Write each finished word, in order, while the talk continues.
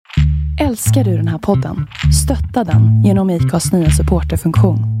Älskar du den här podden? Stötta den genom IKAs nya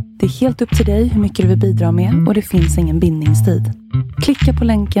supporterfunktion. Det är helt upp till dig hur mycket du vill bidra med och det finns ingen bindningstid. Klicka på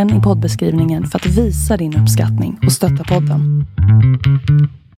länken i poddbeskrivningen för att visa din uppskattning och stötta podden.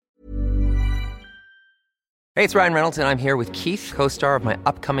 Hey, it's Ryan Reynolds and I'm here with Keith, co-star of my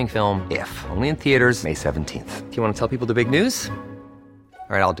upcoming film, If, only in theaters May 17th. Do you want to tell people the big news?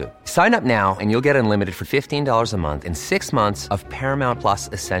 All right, I'll do it. Sign up now and you'll get unlimited for $15 a month and 6 months of Paramount Plus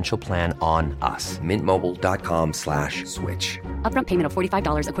Essential Plan on us. MintMobile.com/switch. Upfront payment of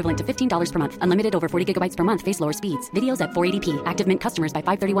 $45 equivalent to $15 per month. Unlimited over 40 gigabytes per month. Face lower speeds. Videos at 480p. Active Mint customers by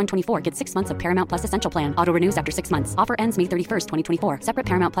 531.24 get 6 months of Paramount Plus Essential Plan. Auto renews after 6 months. Offer ends May 31st, 2024. Separate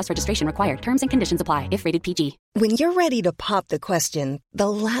Paramount Plus registration required. Terms and conditions apply if rated PG. When you're ready to pop the question, the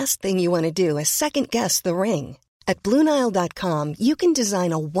last thing you want to do is second-guess the ring. At BlueNile.com, you can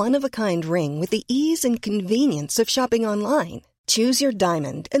design a one-of-a-kind ring with the ease and convenience of shopping online. Choose your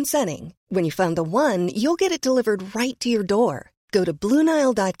diamond and setting. When you find the one, you'll get it delivered right to your door. Go to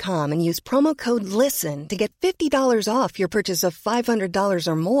BlueNile.com and use promo code LISTEN to get $50 off your purchase of $500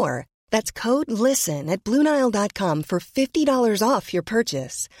 or more. That's code LISTEN at BlueNile.com for $50 off your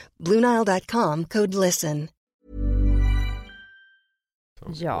purchase. BlueNile.com, code LISTEN.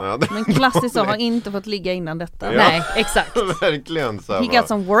 Ja, men klassiskt så har inte fått ligga innan detta. Ja. Nej, exakt. Verkligen så här. He got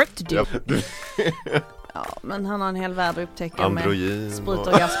some work to do. Ja. Ja, men han har en hel värld att upptäcka Androgyn med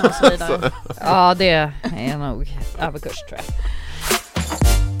sprutorgasm och så vidare. Ja, det är nog överkurs tror jag.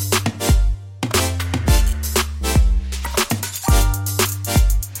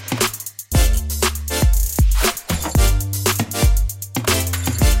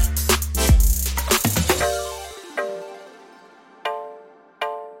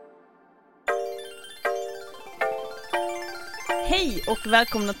 Hej och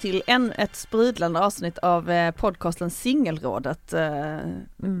välkomna till ännu ett sprudlande avsnitt av podcasten Singelrådet.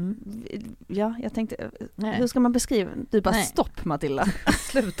 Ja, jag tänkte, hur ska man beskriva? Du bara stopp, Matilda.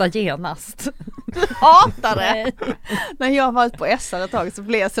 Sluta genast. Du hatar det. När jag har varit på SR ett tag så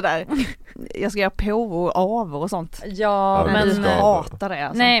blev jag sådär, jag ska göra på och avor och sånt. Ja, men men du hatar det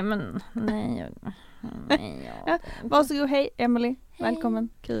alltså. Nej. Ja, varsågod, hej Emily, välkommen,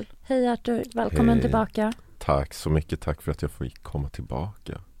 kul. Hej Arthur, välkommen tillbaka. Tack så mycket, tack för att jag får komma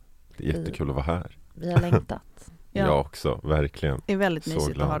tillbaka. Det är jättekul att vara här. Vi har längtat. Jag också, verkligen. Det är väldigt Så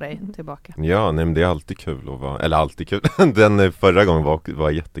mysigt glad att ha dig tillbaka. Ja, nej, men det är alltid kul att vara, eller alltid kul. Den förra gången var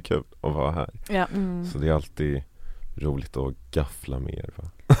jättekul att vara här. Ja. Så det är alltid roligt att gaffla med er, va?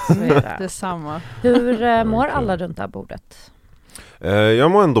 Detsamma. Hur mår alla runt det här bordet?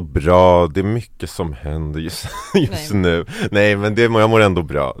 Jag mår ändå bra. Det är mycket som händer just nu. Nej, men jag mår ändå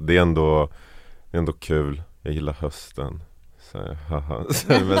bra. Det är ändå kul. Jag gillar hösten.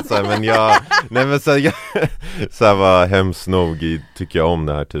 Så var hemskt nog tycker jag om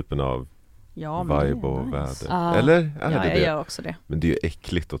den här typen av vibe och väder. Eller? Jag gör också det. Men det är ju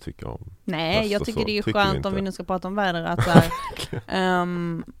äckligt att tycka om. Nej, jag tycker det är ju skönt om vi nu ska prata om väder att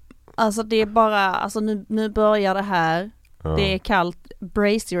alltså det är bara, alltså nu börjar det här. Det är kallt,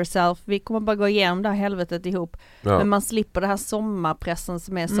 brace yourself. Vi kommer bara gå igenom det här helvetet ihop. Men man slipper det här sommarpressen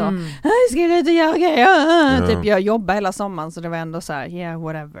som är så ska jag inte göra grejer? Typ jag jobbar hela sommaren så det var ändå så här, yeah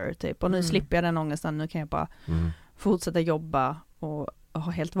whatever typ. Och nu slipper jag den ångesten. Nu kan jag bara fortsätta jobba och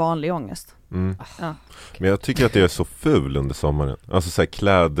ha helt vanlig ångest. Men jag tycker att det är så ful under sommaren. Alltså så här,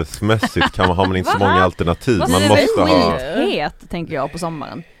 klädesmässigt har man inte så många alternativ. Man måste ha het, tänker jag, på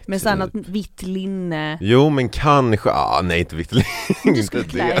sommaren. Med såhär något vitt linne. Jo, men kanske nej, inte vitt linne. Du skulle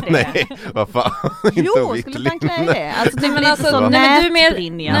klä det. Nej, vad fan. Jo, skulle man klä det? Alltså, det men alltså,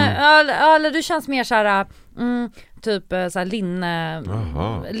 du känns mer såhär typ såhär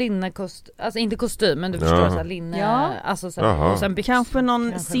linne alltså inte kostym, men du förstår såhär linne, alltså såhär, och sen kanske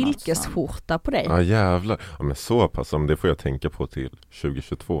någon silkesskjorta på dig. Ja, jävlar. Ja, men så pass, om det får jag tänka på till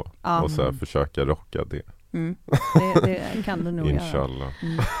 2022 och så här, försöka rocka det. Det kan du nog Inshallah.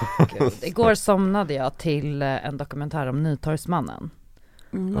 göra. Igår somnade jag till en dokumentär om Nytorgsmannen.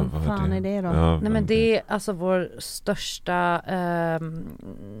 Vad fan är det då? Nej, men det är alltså vår största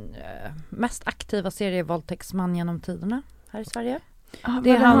mest aktiva serievåldtäktsman genom tiderna här i Sverige. Det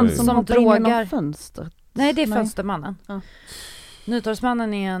är han som drogar fönster. Nej, det är Fönstermannen.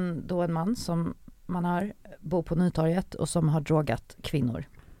 Nytorgsmannen är då en man som man hör bor på Nytorget och som har drogat kvinnor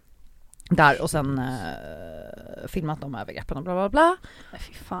där och sen filmat de övergreppen och bla bla bla.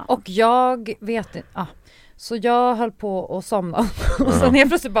 Fy fan. Och jag vet inte, så jag höll på att somna och sen helt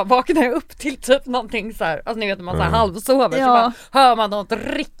plötsligt bara vaknade jag upp till typ någonting så här, alltså ni vet man så här halvsover så bara hör man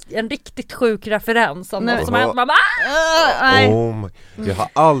en riktigt sjuk referens om något som hänt, man bara jag har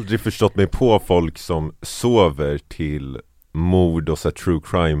aldrig förstått mig på folk som sover till mord och så här true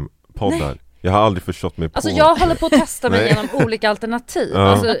crime humorpoddar. Nej. Jag har aldrig förstått mig på. Alltså jag håller på att testa mig genom olika alternativ.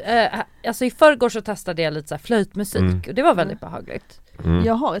 Alltså i förrgår så testade jag lite så här flöjtmusik och det var väldigt behagligt.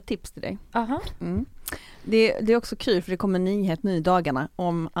 Jag har ett tips till dig. Det är också kul för det kommer en nyhet nu i dagarna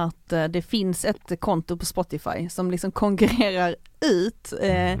om att det finns ett konto på Spotify som liksom konkurrerar ut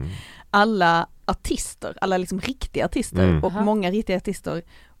alla artister, alla liksom riktiga artister och många riktiga artister,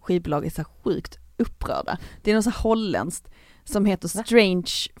 skivbolag är så sjukt upprörda. Det är något så holländskt som heter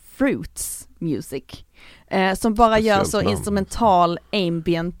Strange Fruits Music som bara gör så instrumental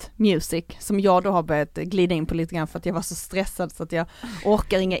ambient music som jag då har börjat glida in på lite grann för att jag var så stressad så att jag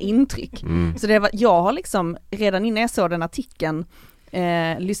orkar inga intryck. Så jag har liksom redan innan jag såg den artikeln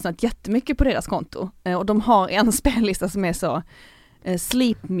lyssnat jättemycket på deras konto och de har en spellista som är så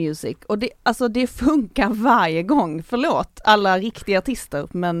sleep music och det funkar varje gång, förlåt alla riktiga artister,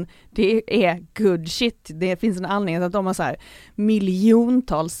 men det är good shit. Det finns en anledning att de har så här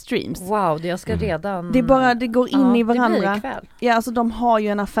miljontals streams. Wow, jag ska redan... Det går in i varandra. Ja, alltså de har ju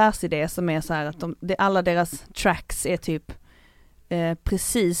en affärsidé som är så här att alla deras tracks är typ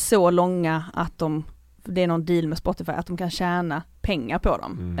precis så långa att det är någon deal med Spotify att de kan tjäna pengar på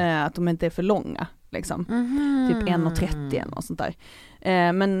dem. Att de inte är för långa. Liksom. Typ 1,30 eller något sånt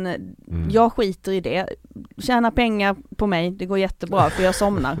där. Men jag skiter i det. Tjäna pengar på mig, det går jättebra för jag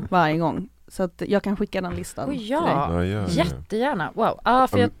somnar varje gång. Så att jag kan skicka den listan till dig. Jättegärna. Wow.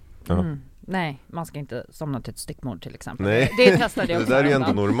 Nej, man ska inte somna till ett stickmord till exempel. Nej. Det testade jag också. Det där är ju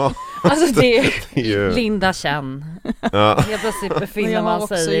ändå normalt. Alltså det är ju... Linda Chen. Helt plötsligt befinner man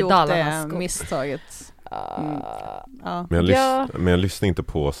sig i Dalarnas skog. Misstaget. Men jag lyssnar inte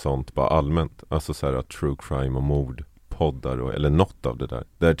på sånt bara allmänt. Alltså så här true crime och mordpoddar eller något av det där.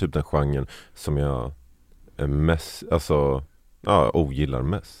 Det är typ den genren som jag är mest ogillar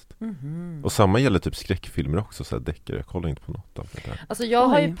mest. Och samma gäller typ skräckfilmer också, så här deckare. Jag kollar inte på något av det där. Alltså jag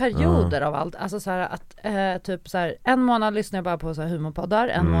har ju perioder av allt. Alltså så här att typ så här, en månad lyssnar jag bara på så här humorpoddar,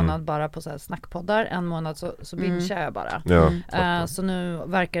 en månad bara på så här snackpoddar, en månad så bingear jag bara. Så nu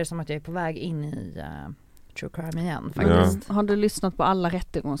verkar det som att jag är på väg in i true crime igen faktiskt. Har du lyssnat på alla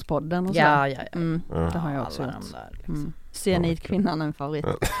rättegångspodden och så? Ja. Det har jag också gjort. Liksom. Cyanidkvinnan är en favorit.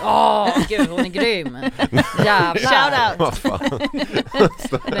 Gud, hon är grym. Jävlar. Shout out.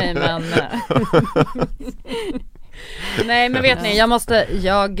 Nej men vet ni,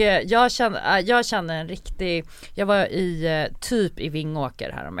 jag känner en riktig, jag var typ i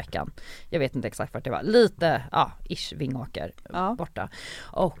Vingåker här om veckan. Jag vet inte exakt vart det var. Lite, ish Vingåker borta.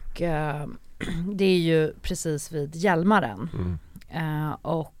 Och det är ju precis vid Hjälmaren.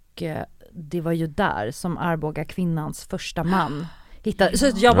 Och det var ju där som Arboga kvinnans första man hittade.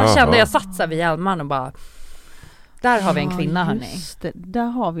 Så jag bara kände, jag satt så vid Hjälmaren och bara, där har vi en kvinna hörni. Där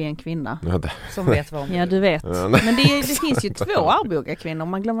har vi en kvinna. Som vet vad hon vill. Ja, du vet. Men det finns ju 2 Arboga kvinnor,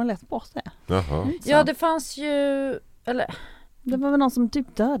 man glömmer lätt bort det. Ja, det fanns ju, eller... Det var väl någon som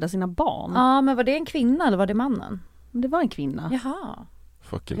typ dödade sina barn. Ja, men var det en kvinna eller var det mannen? Det var en kvinna. Jaha.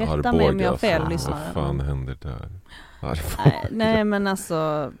 Fucking Arboga, vad fan händer där? Nej men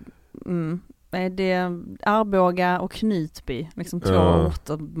alltså det är Arboga och Knutby, liksom 2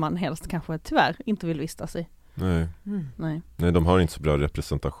 orter man helst kanske tyvärr inte vill vistas i. Nej, de har inte så bra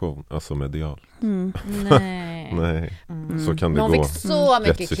representation, alltså medial. Nej. Så kan det gå. De fick så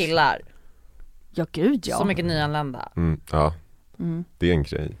mycket killar. Ja gud ja. Så mycket nyanlända. Det är en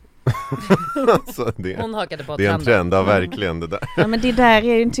grej. Alltså, hon hakade på det är en trend, verkligen det där. Ja, men det där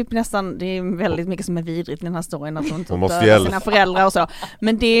är ju typ nästan, det är väldigt mycket som är vidrigt i den här storyn, att hon inte dödar sina föräldrar och så.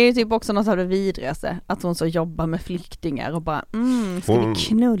 Men det är ju typ också något av det vidrigaste, att hon så jobbar med flyktingar och bara ska vi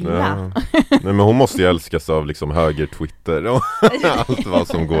knulla? Nej, men hon måste ju älskas av liksom höger Twitter och allt vad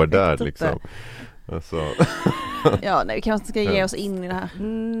som går där liksom. Alltså. Ja, nej, vi kanske ska ge oss in i det här.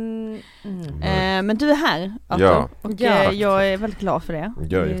 Men du är här, Arthur, och jag är väldigt glad för det.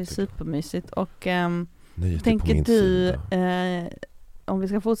 Det är supermysigt. Och tänker du, om vi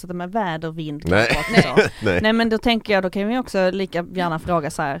ska fortsätta med vädervind. Nej, men då tänker jag, då kan vi också lika gärna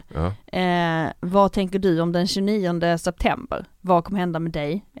fråga så här. Vad tänker du om den 29 september? Vad kommer hända med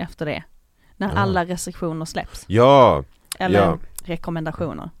dig efter det? När alla restriktioner släpps? Eller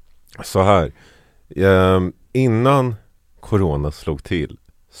rekommendationer? Så här. Innan corona slog till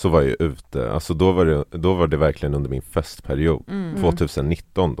så var jag ute, alltså då var det verkligen under min festperiod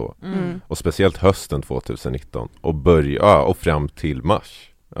 2019 då. Och speciellt hösten 2019 och fram till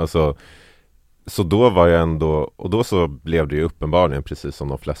mars. Alltså så då var jag ändå, och då så blev det ju uppenbarligen precis som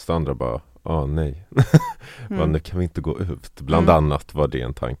de flesta andra bara nej. Nu kan vi inte gå ut. Bland annat var det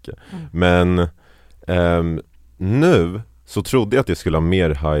en tanke. Men nu så trodde jag att jag skulle ha mer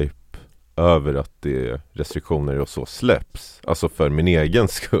hype över att det restriktioner och så släpps. Alltså för min egen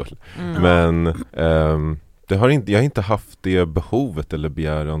skull. Men jag har inte haft det behovet eller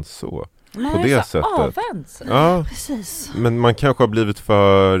begäran så. Nej, på det sättet. Ja, precis. Men man kanske har blivit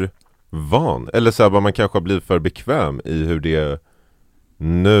för van. Eller så här, man kanske har blivit för bekväm i hur det är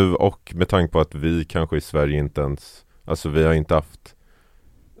nu. Och med tanke på att vi kanske i Sverige inte ens... Alltså vi har inte haft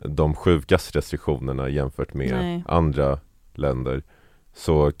de sjukaste restriktionerna jämfört med andra länder.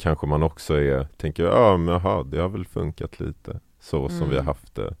 Så kanske man också tänker, det har väl funkat lite. Så som vi har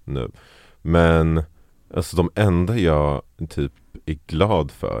haft det nu. Men alltså de enda jag typ är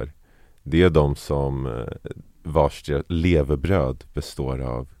glad för, det är de som vars levebröd består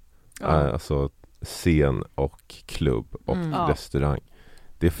av alltså scen och klubb och restaurang.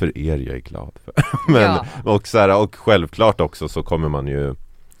 Det är för er jag är glad för. Men och självklart också så kommer man ju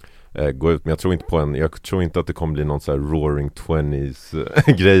gå ut, men jag tror inte att det kommer bli någon så här roaring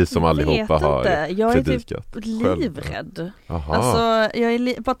 20s grej som allihopa har predikat. Jag är typ livrädd. Alltså jag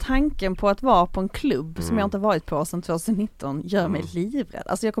är bara tanken på att vara på en klubb som jag inte varit på sedan 2019 gör mig livrädd.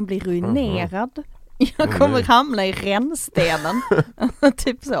 Alltså jag kommer bli ruinerad. Jag kommer hamna i rännstenen.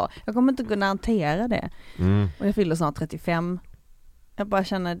 Typ så. Jag kommer inte kunna hantera det. Och jag fyller snart 35. Jag bara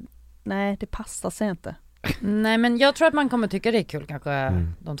känner, nej det passar sig inte. Nej, men jag tror att man kommer tycka det är kul kanske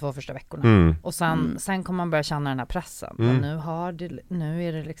de 2 första veckorna. Och sen kommer man börja känna den här pressen. Men nu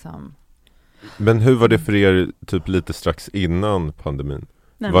är det liksom... Men hur var det för er typ lite strax innan pandemin?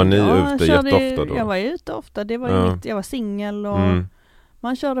 Nej, var ni ute jätteofta då? Jag var ute ofta. Det var jag var singel och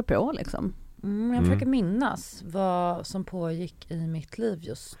man körde på liksom. Jag försöker minnas vad som pågick i mitt liv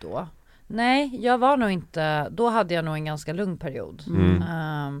just då. Nej, jag var nog inte... Då hade jag nog en ganska lugn period.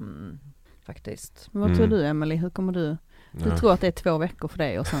 Faktiskt. Men vad tror du, Emily? Hur kommer du? Du tror att det är 2 veckor för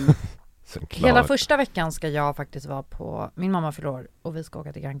dig och sen... Hela första veckan ska jag faktiskt vara på... Min mamma fyller år och vi ska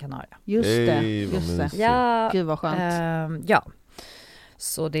åka till Gran Canaria. Just det. Ja, gud vad skönt. Ja.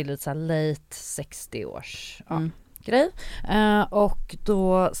 Så det är lite så här late 60-års grej. Och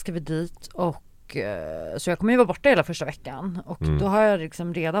då ska vi dit och så jag kommer ju vara borta hela första veckan och då har jag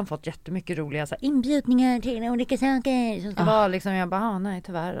liksom redan fått jättemycket roliga så här, inbjudningar till olika saker som ska vara liksom, jag bara, nej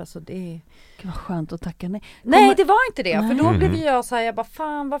tyvärr alltså det var skönt att tacka nej. Nej, det var inte det, för då blev jag så här, jag bara,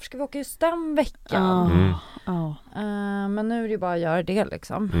 fan varför ska vi åka just den veckan? Men nu är det ju bara att göra det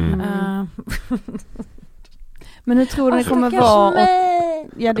liksom. Men hur tror du det kommer vara?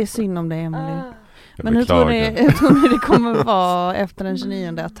 Ja, det är synd om det, Emily. Men hur tror ni det kommer vara efter den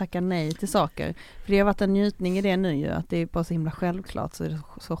 29 att tacka nej till saker? För det har varit en njutning i det nu ju, att det är bara så himla självklart, så är det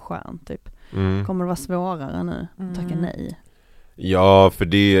så skönt typ. Kommer det vara svårare nu att tacka nej? Ja, för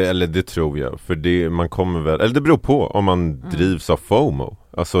det tror jag. För det, man kommer väl, eller det beror på om man drivs av FOMO.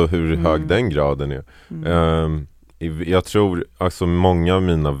 Alltså hur hög den graden är. Jag tror, alltså många av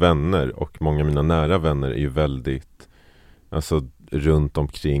mina vänner och många av mina nära vänner är ju väldigt, alltså runt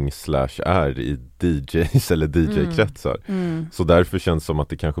omkring / i DJs eller DJ-kretsar. Så därför känns det som att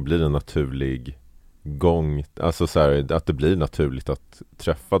det kanske blir en naturlig gång, alltså så här, att det blir naturligt att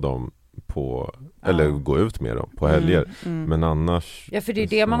träffa dem på, eller gå ut med dem på helger. Men annars... Ja, för det är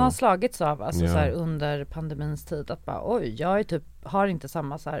det man har slagits av, alltså så här, under pandemins tid, att bara, oj, jag är typ, har inte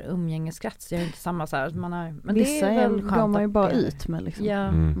samma så här umgängeskrets, jag är inte samma så här, man har, men vissa det är väl går man ju bara ut med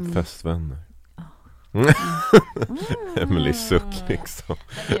liksom. Festvänner. Emily suck liksom.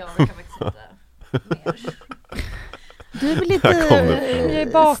 Jag kan faktiskt inte mer. Du är väl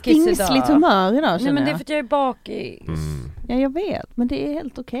lite stingsligt humör idag, känner Nej, men det är för att jag är bakis. Ja, jag vet, men det är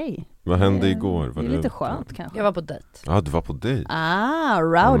helt okej. Vad hände igår? Det är lite skönt kanske. Jag var på dejt. Ja, du var på dejt.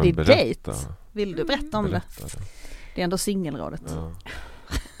 Rowdy date. Vill du berätta om det? Det är ändå singelrådet.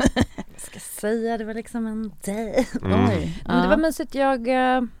 Jag ska säga, det var liksom en dejt. Men det var mysigt. Jag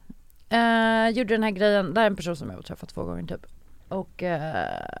gjorde den här grejen. Det är en person som jag har träffat 2 gånger typ. Och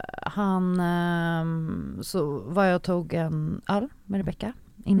han så var jag och tog en öl med Rebecca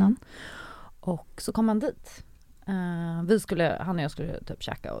innan. Och så kom han dit. Han och jag skulle typ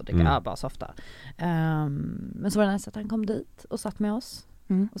käka och dricka bara så ofta. Men så var det nice att han kom dit och satt med oss.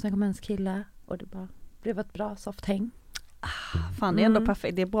 Och sen kom hennes kille och det bara blev ett bra soft häng. Fan, det är ändå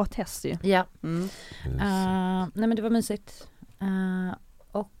perfekt. Det är bra test ju. Ja. Nej, men det var mysigt.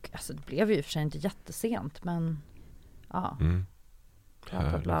 Och alltså det blev ju för sig inte jättesent, men ja.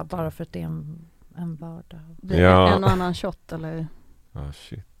 Bara för att det är en vardag. Blir det en och annan shot eller?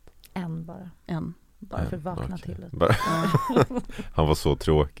 Shit. En bara. Bara för att vakna till lite. Han var så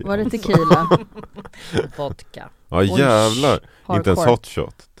tråkig. Var det tequila? Vodka. Ja, jävlar. Inte ens hot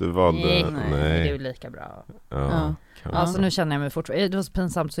shot. Du valde... Nej. Det är ju lika bra. Alltså nu känner jag mig fortfarande... Det var så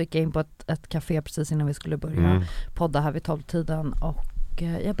pinsamt, så gick jag in på ett café precis innan vi skulle börja podda här vid 12-tiden och Och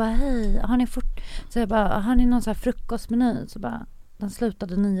jag bara, hej, så jag bara, har ni någon så här frukostmeny? Så bara, den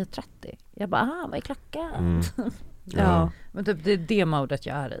slutade 9:30. Jag bara, vad är klockan? Ja, men typ det är det modet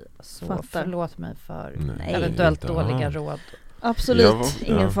jag är i. Så förlåt mig för eventuellt dåliga råd. Absolut,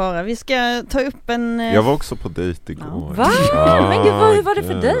 ingen fara. Vi ska ta upp en... Jag var också på dejt igår. Va? Men gud, hur var det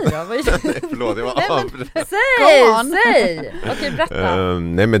för dig då? Nej, förlåt, det var Säg! Okej, berätta.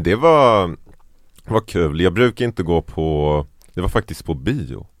 Nej, men det var kul. Jag brukar inte gå på... Det var faktiskt på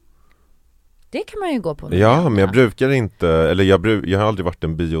bio. Det kan man ju gå på nu. Ja, men jag brukar inte... Eller jag har aldrig varit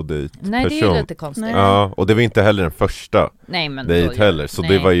en biodejt person. Nej, det är ju lite konstigt. Ja, och det var inte heller den första dejt heller. Så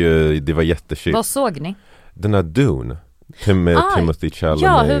det var jättekylt. Vad såg ni? Den här Dune. Med Timothy Chalamet.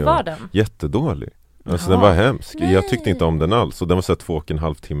 Ja, hur var den? Jättedålig. Alltså den var hemsk. Nej. Jag tyckte inte om den alls. Och den var så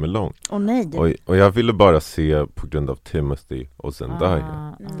 2,5 timmar lång. Nej. Och jag ville bara se på grund av Timothy och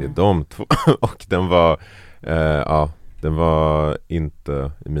Zendaya. Det är de två. Och den var den var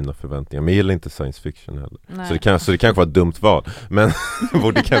inte i mina förväntningar. Men jag gillar inte science fiction heller. Så det kanske var ett dumt val. Men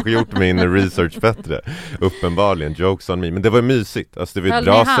borde kanske gjort min research bättre. Uppenbarligen, jokes on me. Men det var mysigt. Alltså det var ett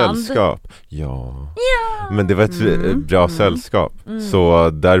bra sällskap. Ja. Men det var ett bra sällskap. Så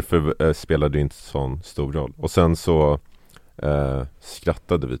därför spelade det inte sån stor roll. Och sen så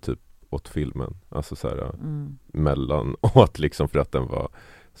skrattade vi typ åt filmen. Alltså så här mellanåt liksom, för att den var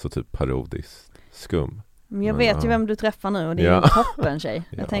så typ parodiskt skum. Jag vet ju vem du träffar nu, och det är en toppen tjej.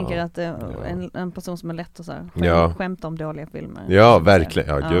 Jag tänker att det är en person som är lätt att så här, skämta om dåliga filmer. Ja, verkligen.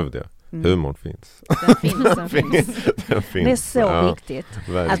 Ja, gud ja. Humorn finns. Den finns. Det är så viktigt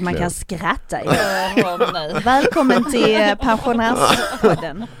att man kan skratta. Välkommen till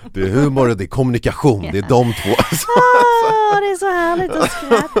pensionärspodden. Det är humor och det är kommunikation. Det är de två. Det är så härligt att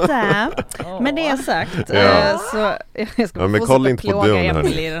skratta. Men det är sagt. Så jag ska men kolla inte på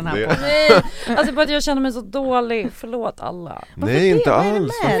Emily i den här podden. Nej, alltså bara att jag känner mig så dålig. Förlåt alla. Nej, inte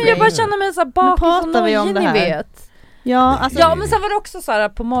alls. Men jag bara känner mig så bakis och nojig, ni vet. Ja, men sen var det också så här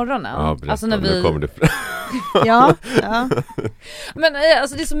på morgonen. Ja, berätta, alltså när vi... nu kommer det fram. ja. Men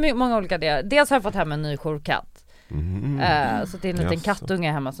alltså det är så många olika delar. Dels har jag fått hem en ny jourkatt. Så det är en liten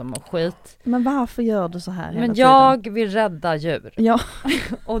kattunge hemma som mår skit. Men varför gör du så här? Men jag vill rädda djur. Ja.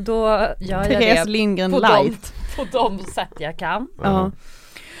 Och då gör jag Therese Lindgren light. På de sätt jag kan.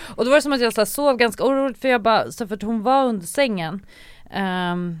 Och då var det som att jag så här, sov ganska oroligt, för jag bara, så för att hon var under sängen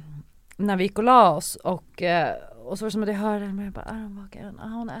när vi gick och la oss, och så var det som att jag hörde henne, men jag bara, är hon vaken?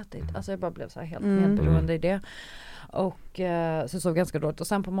 Hon har ätit. Alltså jag bara blev så här helt medberoende i det. Och så jag sov ganska dåligt. Och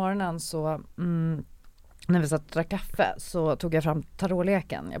sen på morgonen så när vi satt och drack kaffe så tog jag fram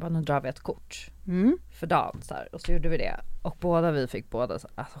tarotleken. Jag bara, nu drar vi ett kort för dagen så här. Och så gjorde vi det. Och vi fick båda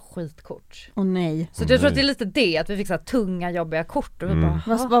alltså, skitkort. Åh nej. Så jag tror att det är lite det, att vi fick så här tunga, jobbiga kort. Och vi bara,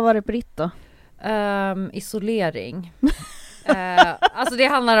 vad var det på ditt då? Isolering. Alltså det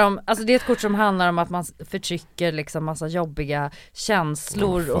handlar om, alltså det är ett kort som handlar om att man förtrycker liksom massa jobbiga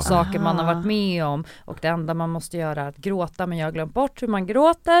känslor och saker man har varit med om, och det enda man måste göra är att gråta, men jag har glömt bort hur man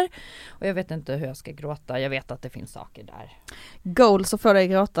gråter och jag vet inte hur jag ska gråta. Jag vet att det finns saker där. Goal så får dig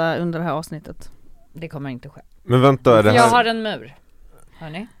gråta under det här avsnittet. Det kommer inte ske. Men vänta, är det här... Jag har en mur.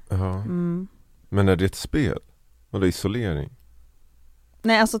 Hörni? Men är det ett spel? Eller isolering?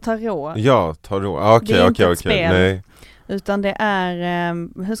 Nej, alltså tarot. Ja, tarot. Okej. Nej. Utan det är,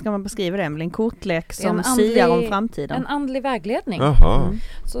 hur ska man beskriva det? En kortlek som siar om framtiden. En andlig vägledning.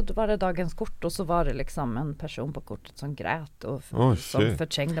 Så då var det dagens kort, och så var det liksom en person på kortet som grät och som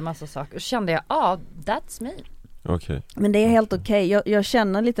förträngde massa saker. Och så kände jag, that's me. Okay. Men det är helt okej. Jag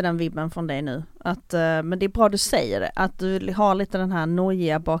känner lite den vibben från dig nu. Att, men det är bra du säger det. Att du har lite den här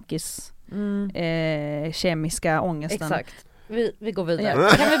nojiga bakis kemiska ångesten. Exakt. Vi går vidare.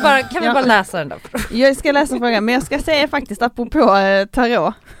 Kan vi bara läsa den där? Jag ska läsa frågan, men jag ska säga faktiskt apropå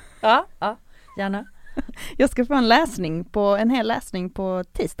tarot. Ja, gärna. Jag ska få en hel läsning på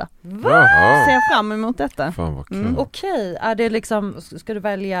tisdag. Va? Ser jag fram emot detta. Fan vad kul. Okej, är det liksom, ska du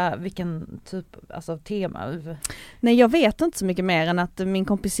välja vilken typ, alltså tema? Nej, jag vet inte så mycket mer än att min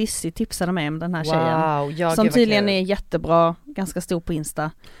kompis Sissi tipsade mig om den här tjejen. Som tydligen är jättebra, ganska stor på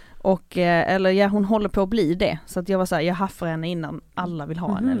Insta. Och hon håller på att bli det. Så att jag var så här, jag haffar henne innan alla vill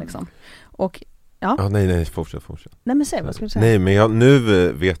ha henne liksom. Och nej, fortsätt. Nej, men säg, vad ska du säga? Nej, men nu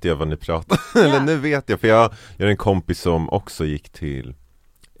vet jag vad ni pratar. Eller nu vet jag, för jag är en kompis som också gick till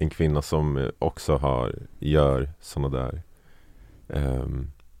en kvinna som också gör såna där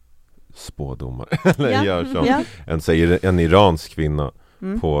spådomar. Eller gör som en iransk kvinna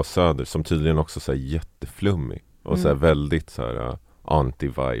på Söder, som tydligen också så här jätteflummig och så här väldigt så här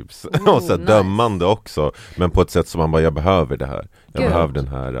anti-vibes och så här dömande också, men på ett sätt som man bara, jag behöver det här. Jag behöver den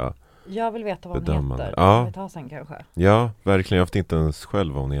här Jag vill veta vad hon heter. Ja. Vi tar sen kanske. Ja, verkligen. Jag vet inte ens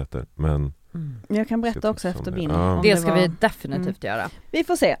själv vad hon heter. Men jag kan berätta också efter min. Det ska vi definitivt göra. Vi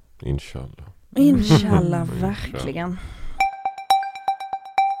får se. Inshallah, verkligen.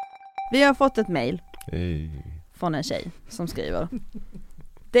 Vi har fått ett mejl från en tjej som skriver: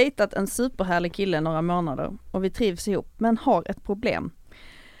 dejtat en superhärlig kille några månader och vi trivs ihop, men har ett problem.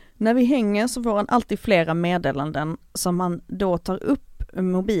 När vi hänger så får han alltid flera meddelanden som han då tar upp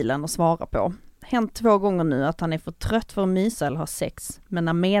mobilen och svarar på. Hänt 2 gånger nu att han är för trött för att mysa eller ha sex, men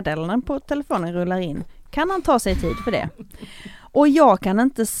när meddelanden på telefonen rullar in kan han ta sig tid för det. Och jag kan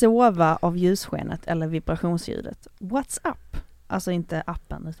inte sova av ljusskenet eller vibrationsljudet. What's up? Alltså inte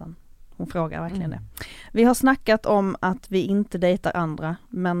appen, utan hon frågar verkligen det. Vi har snackat om att vi inte dejtar andra,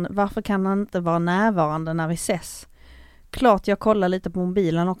 men varför kan han inte vara närvarande när vi ses? Klart jag kollar lite på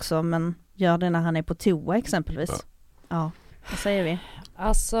mobilen också, men gör det när han är på toa exempelvis. Ja, vad säger vi?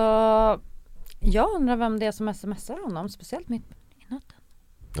 Alltså, jag undrar vem det är som smsar honom, speciellt mitt i natten.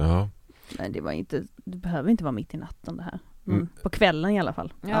 Ja. Nej, det behöver inte vara mitt i natten det här. På kvällen i alla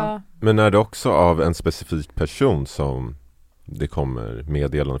fall. Ja. Men är det också av en specifik person som det kommer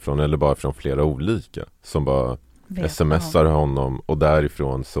meddelanden från, eller bara från flera olika som bara smsar honom och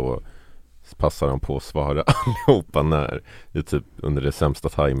därifrån så passar han på att svara allihopa när det är typ under det sämsta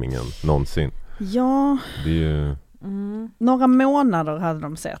tajmingen någonsin. Ja, det är ju... några månader hade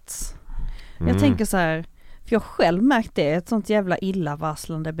de setts. Jag tänker så här, för jag själv märkt det, ett sånt jävla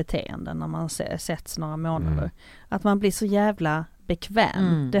illavarslande beteende när man setts några månader. Att man blir så jävla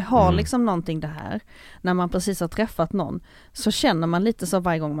bekväm. Det har liksom någonting det här. När man precis har träffat någon så känner man lite så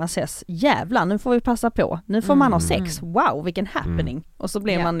varje gång man ses, jävlar, nu får vi passa på. Nu får man ha sex. Wow, vilken happening. Och så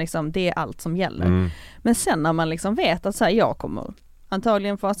blir man liksom, det är allt som gäller. Men sen när man liksom vet att så här, jag kommer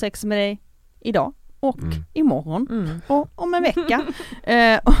antagligen få ha sex med dig idag och imorgon och om en vecka.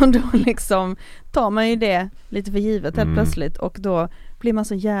 Och då liksom tar man ju det lite för givet helt plötsligt och då blir man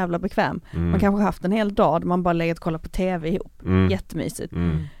så jävla bekväm. Man kanske har haft en hel dag där man bara legat och kollat på tv ihop. Jättemysigt.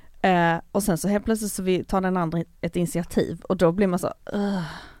 Och sen så helt plötsligt så vi tar den andra ett initiativ och då blir man så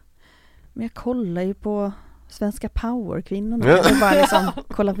men jag kollar ju på Svenska Power-kvinnorna och bara liksom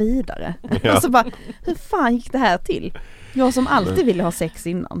kolla vidare. Och så bara, hur fan gick det här till? Jag som alltid ville ha sex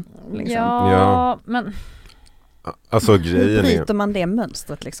innan. Liksom. Ja, men... Alltså grejen bryter man det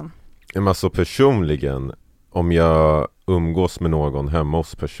mönstret liksom? Alltså personligen, om jag umgås med någon hemma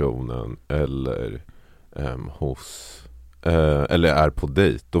hos personen eller eller är på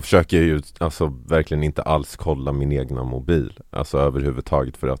dejt, då försöker jag ju alltså verkligen inte alls kolla min egna mobil. Alltså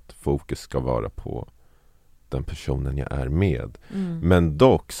överhuvudtaget, för att fokus ska vara på den personen jag är med. Men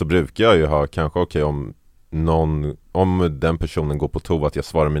dock så brukar jag ju ha kanske om den personen går på toa, att jag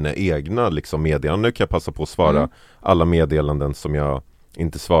svarar mina egna liksom meddelanden. Nu kan jag passa på att svara alla meddelanden som jag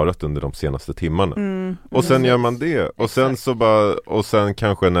inte svarat under de senaste timmarna. Och sen gör man det. Och sen så bara, och sen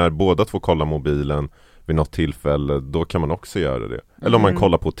kanske när båda två kollar mobilen vid något tillfälle, då kan man också göra det. Eller om man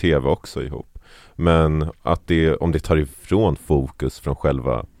kollar på tv också ihop. Men att om det tar ifrån fokus från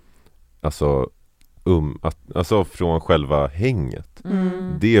själva från själva hänget.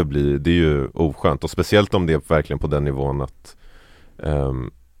 Det är ju oskönt. Och speciellt om det är verkligen på den nivån att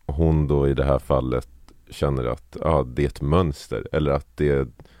hon då i det här fallet känner att det är ett mönster. Eller att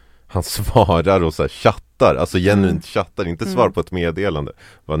han svarar och så här chattar. Alltså genuint chattar, inte svar på ett meddelande.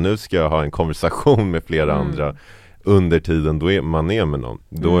 Nu ska jag ha en konversation med flera andra under tiden då man är med någon.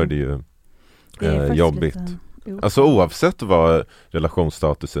 Då är det ju jobbigt. Alltså oavsett vad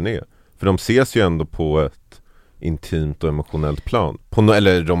relationsstatusen är. För de ses ju ändå på ett intimt och emotionellt plan.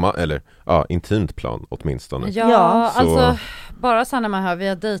 Intimt plan åtminstone. Ja, alltså bara så när man hör vi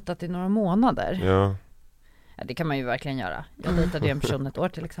har dejtat i några månader. Ja, det kan man ju verkligen göra. Jag dejtade ju en person ett år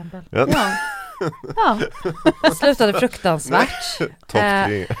till exempel. Ja. Det slutade fruktansvärt.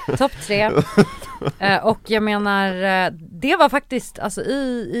 Topp 3. Och jag menar, det var faktiskt, alltså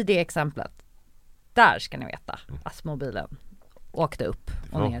i det exemplet, där ska ni veta att mobilen åkte upp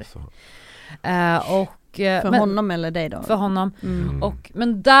och ner. För honom eller dig då? För honom.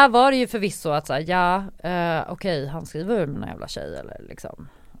 Men där var det ju förvisso att säga, okej, han skriver med en jävla tjej eller liksom,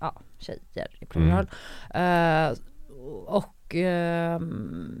 tjejer i plural.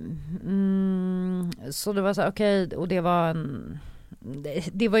 Så det var så okej, och det var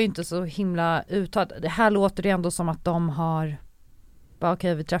det var ju inte så himla uttalat. Det här låter det ändå som att de har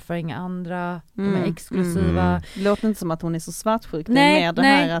okej, vi träffar inga andra, de är exklusiva. Det låter inte som att hon är så svartsjuk. Nej,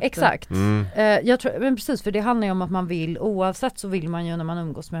 här exakt. Jag tror, men precis, för det handlar ju om att man vill, oavsett så vill man ju när man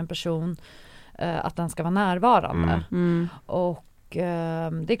umgås med en person att den ska vara närvarande. Och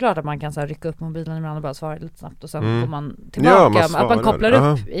det är klart att man kan så här rycka upp mobilen ibland och bara svara lite snabbt och sen går man tillbaka, att man kopplar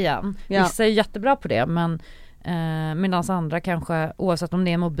upp igen. Vissa är jättebra på det, men medan andra kanske, oavsett om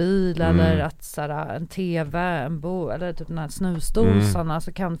det är en mobil eller att så här, en tv, en eller typ den här snusdosarna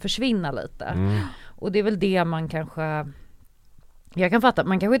så kan försvinna lite. Och det är väl det man kanske, jag kan fatta att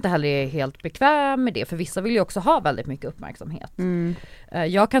man kanske inte heller är helt bekväm med det, för vissa vill ju också ha väldigt mycket uppmärksamhet.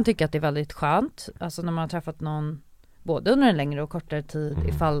 Jag kan tycka att det är väldigt skönt, alltså när man har träffat någon både under en längre och kortare tid,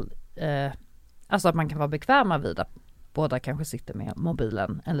 ifall alltså att man kan vara bekväma vid att båda kanske sitter med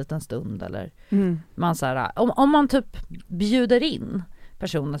mobilen en liten stund, eller man så här, om man typ bjuder in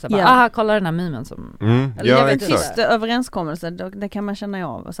personer så bara, kolla den här memen som eller en tyst överenskommelse, det kan man känna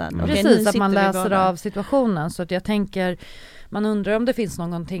av och så här, precis, att man läser av situationen, så att jag tänker, man undrar om det finns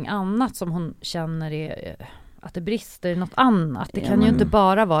någonting annat som hon känner är att det brister i något annat. Det kan ju inte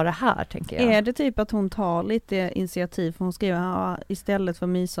bara vara det här, tänker jag. Är det typ att hon tar lite initiativ, för hon skriver istället för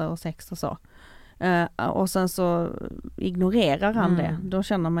mysa och sex och så. Och sen så ignorerar han det. Då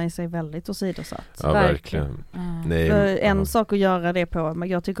känner man sig väldigt åsidosatt. Ja, verkligen. Nej, för en sak att göra det på, men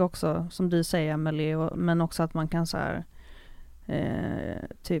jag tycker också, som du säger, Emily, men också att man kan så här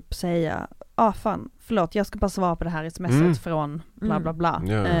typ säga, fan, förlåt, jag ska bara svara på det här sms:et från bla bla bla.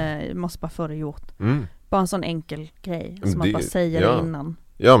 Jag måste bara få det gjort. Bara en sån enkel grej som man bara säger det innan.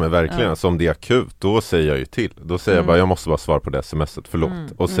 Ja, men verkligen, alltså, om det är akut, då säger jag ju till. Då säger jag bara, jag måste bara svara på det sms:et,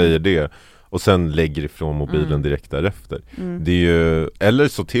 förlåt. Och säger det. Och sen lägger ifrån mobilen direkt därefter. Det är ju, eller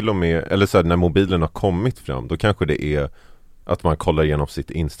så till och med, eller så här, när mobilen har kommit fram, då kanske det är att man kollar igenom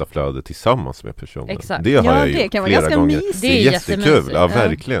sitt instaflöde tillsammans med personen. Exakt. Det har jag ju flera gånger. Mysigt. Det är jättekul, ja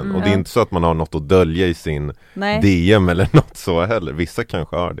verkligen. Och det är inte så att man har något att dölja i sin DM eller något så heller. Vissa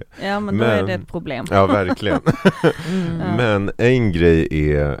kanske har det. Ja, men då är det ett problem. Ja, verkligen. Men en grej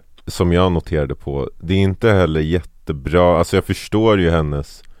är, som jag noterade på, det är inte heller jättebra, alltså jag förstår ju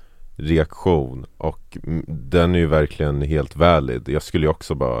hennes reaktion, och den är ju verkligen helt valid. Jag skulle ju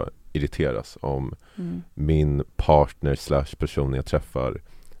också bara irriteras om min partner / person jag träffar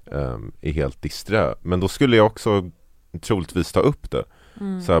är helt disträ. Men då skulle jag också troligtvis ta upp det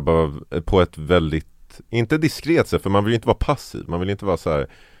så här, bara på ett väldigt, inte diskret sätt, för man vill ju inte vara passiv, man vill inte vara så här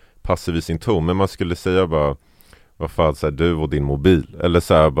passiv i sin ton, men man skulle säga bara, vad fan, så här, du och din mobil, eller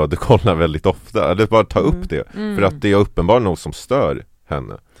så här, bara, du kollar väldigt ofta, eller bara ta upp det, för att det är uppenbarligen något som stör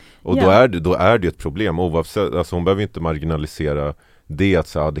henne. Och då är det ett problem, oavsett, alltså hon behöver inte marginalisera det, att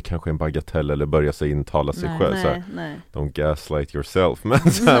så här, det kanske är en bagatell, eller börja sig intala sig själv. Nej. Don't gaslight yourself. Men,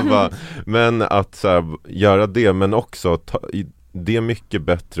 så här, bara, men att så här, göra det, men också det är mycket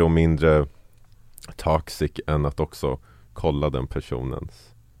bättre och mindre toxic än att också kolla den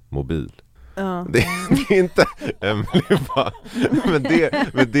personens mobil. Det är inte Emily bara, men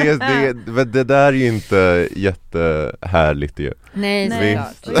det där är ju inte jättehärligt ju. Nej.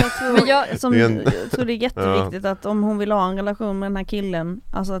 Jag tror det är jätteviktigt att om hon vill ha en relation med den här killen,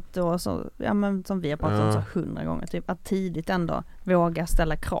 alltså att då så, ja, men som vi har pratat om så 100 gånger, typ att tidigt ändå våga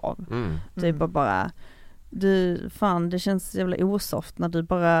ställa krav. Typ bara, du, fan, det känns jävla osoft när du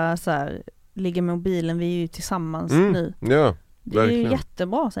bara så här ligger med mobilen, vi är ju tillsammans nu. Ja. Det är ju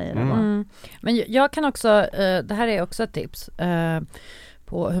jättebra, säger det bara. Men jag kan också, det här är också ett tips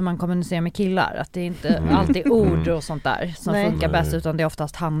på hur man kommunicerar med killar, att det är inte alltid ord och sånt där som funkar bäst, utan det är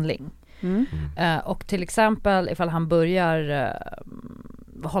oftast handling. Och till exempel ifall han börjar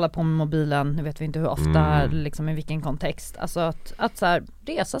hålla på med mobilen, nu vet vi inte hur ofta, liksom i vilken kontext, alltså att så här,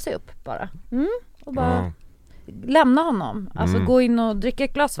 resa sig upp bara och bara lämna honom, alltså gå in och dricka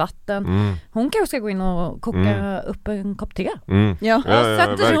ett glas vatten. Hon kanske ska gå in och koka upp en kopp te.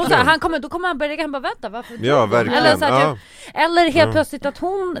 Då kommer han börja, han bara, vänta, varför? Ja, verkligen. Eller, så att eller helt plötsligt att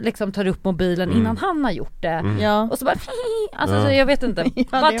hon liksom tar upp mobilen innan han har gjort det. Och så bara, alltså jag vet inte.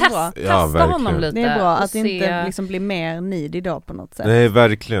 Bara testa honom lite. Det är bra att inte liksom bli mer needy då på något sätt. Nej,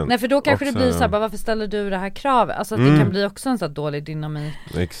 verkligen. Nej, för då kanske också, det blir så här, bara, varför ställer du det här kravet? Alltså att det kan bli också en så här dålig dynamik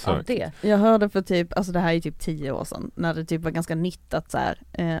av det. Jag hörde för typ, alltså det här är typ 10 år sedan, när det typ var ganska nytt att så här,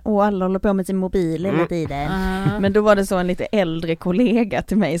 alla håller på med sin mobil hela tiden. Men då var det så en lite äldre kollega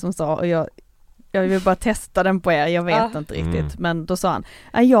till mig som sa, och jag vill bara testa den på er, jag vet inte riktigt, men då sa han,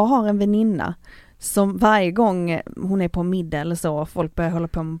 jag har en väninna som varje gång hon är på middag eller så och folk börjar hålla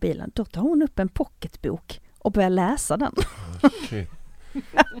på med mobilen, då tar hon upp en pocketbok och börjar läsa den.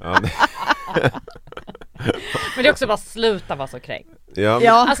 Men det är också bara sluta vara så kränkt.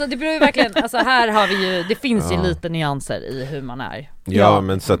 Ja. Alltså det beror ju verkligen, alltså här har vi ju, det finns ju lite nyanser i hur man är. Ja,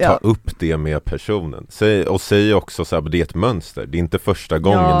 men så ta upp det med personen. Säg också så här, det är ett mönster. Det är inte första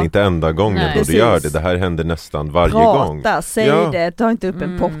gången, det är inte enda gången då du gör det. Det här händer nästan varje gång. Säg det, ta inte upp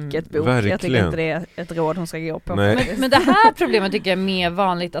en pocketbok. Verkligen. Jag tycker inte det är ett råd hon ska gå på. Men det här problemet tycker jag är mer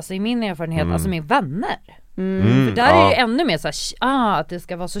vanligt, alltså i min erfarenhet, alltså med vänner. För där är det ju ännu mer så här, att det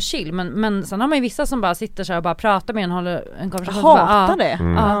ska vara så chill, men sen har man ju vissa som bara sitter så här och bara pratar med en, håller en konversation. Hatar det.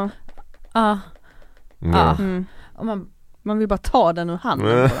 Och man vill bara ta den ur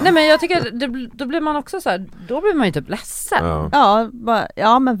handen. Nej, men jag tycker att då blir man också så här, då blir man ju typ ledsen.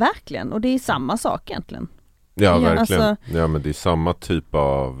 Ja men verkligen, och det är samma sak egentligen. Ja, verkligen. Alltså, ja, men det är samma typ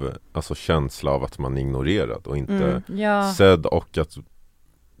av känsla av att man är ignorerad och inte sedd, och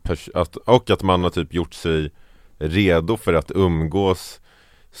att man har typ gjort sig redo för att umgås,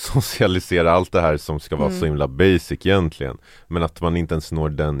 socialisera, allt det här som ska vara så himla basic egentligen, men att man inte ens når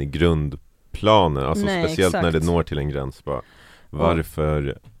den i grundplanen, alltså speciellt när det når till en gräns bara,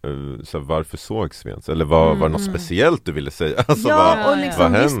 varför sågs vi ens? Eller var det något speciellt du ville säga? Alltså, och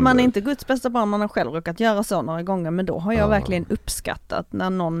liksom, visst, man är inte Guds bästa barn, man har själv råkat göra så några gånger, men då har jag verkligen uppskattat när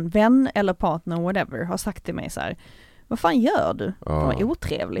någon vän eller partner whatever har sagt till mig så här: vad fan gör du? Det var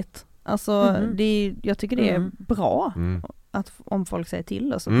otrevligt. Alltså, jag tycker det är bra att om folk säger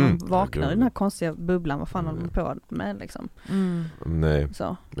till oss, att man vaknar i den här konstiga bubblan, vad fan håller man på med liksom. Nej,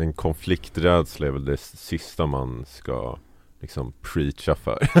 en konflikträdsla är väl det sista man ska liksom preacha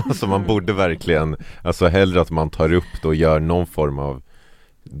för. Alltså man borde verkligen, alltså hellre att man tar upp det och gör någon form av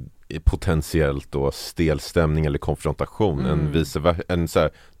potentiellt då stelstämning eller konfrontation än så här,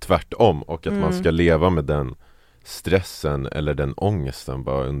 tvärtom, och att man ska leva med den stressen eller den ångesten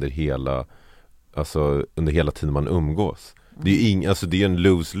bara under hela tiden man umgås. Det är det är en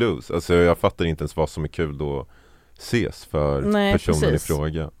lose-lose. Alltså jag fattar inte ens vad som är kul då ses för personen i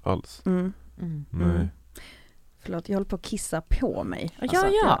fråga alls. Nej. Förlåt, jag håller på att kissa på mig.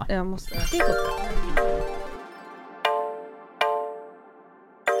 Jag måste...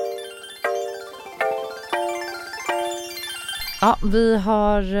 Ja, vi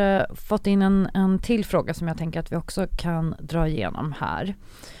har fått in en till fråga som jag tänker att vi också kan dra igenom här.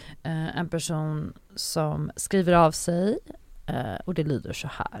 En person som skriver av sig, och det lyder så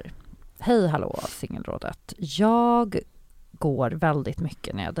här: hej, hallå, singelrådet. Jag går väldigt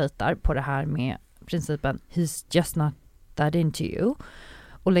mycket när jag dejtar på det här med principen he's just not that into you,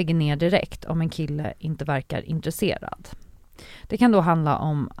 och lägger ner direkt om en kille inte verkar intresserad. Det kan då handla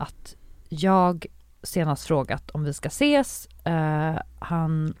om att jag senast frågat om vi ska ses,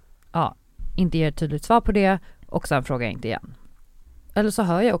 han inte ger ett tydligt svar på det, och sen frågar jag inte igen. Eller så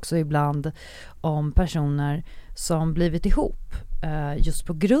hör jag också ibland om personer som blivit ihop just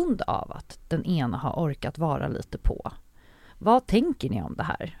på grund av att den ena har orkat vara lite på. Vad tänker ni om det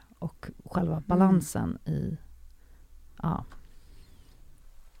här? Och själva balansen i...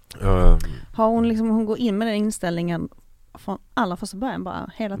 Har hon liksom, hon går in med den inställningen från allra första början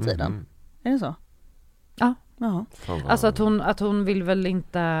bara hela tiden? Är det så? Ja. Alltså att hon vill väl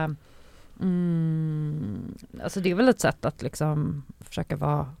inte... alltså det är väl ett sätt att liksom försöka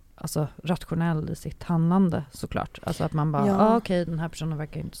vara rationell i sitt handlande, såklart. Alltså att man bara, okej, den här personen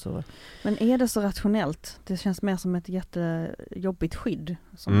verkar inte så... Men är det så rationellt? Det känns mer som ett jättejobbigt skydd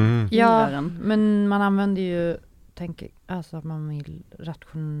som men man använder ju att man vill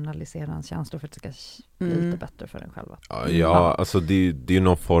rationalisera ens känslor för att det ska bli lite bättre för en själva. Alltså det är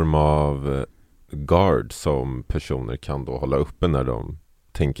någon form av guard som personer kan då hålla uppe när de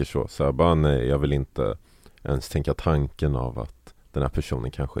tänker så här, bara nej, jag vill inte ens tänka tanken av att den här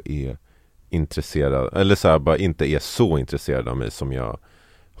personen kanske är intresserad, eller så här, bara inte är så intresserad av mig som jag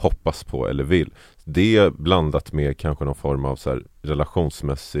hoppas på eller vill. Det är blandat med kanske någon form av så här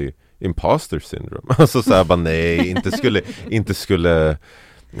relationsmässig imposter syndrome. Alltså så här, bara nej, inte skulle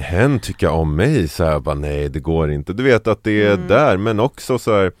hen tycka om mig, så här, bara nej, det går inte. Du vet att det är där, men också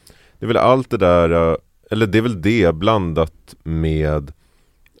så här, det är väl allt det där, eller det är väl det blandat med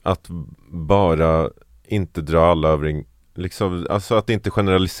att bara inte dra alla över liksom, alltså att inte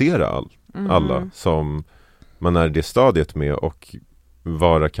generalisera alla som man är i det stadiet med, och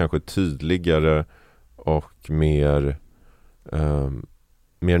vara kanske tydligare och mer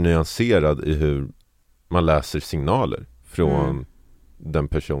nyanserad i hur man läser signaler från den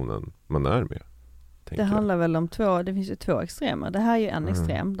personen man är med. Det handlar väl om det finns ju två extremer. Det här är ju en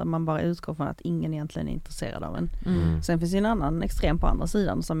extrem där man bara utgår från att ingen egentligen är intresserad av en. Sen finns det en annan extrem på andra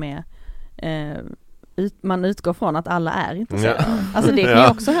sidan som är man utgår från att alla är intresserade. Alltså det kan ju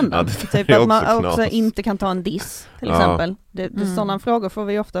också hända. Typ att man också inte kan ta en diss till exempel. Sådana frågor får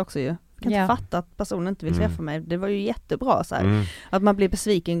vi ofta också ju. kan inte fatta att personen inte vill träffa mig. Det var ju jättebra så här. Att man blir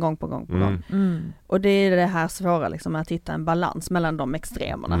besviken gång på gång på gång. Och det är det här svåra liksom, att hitta en balans mellan de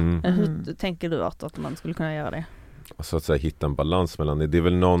extremerna. Hur tänker du att man skulle kunna göra det? Så att säga hitta en balans mellan det. Det är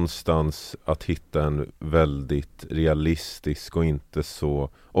väl någonstans att hitta en väldigt realistisk och inte så,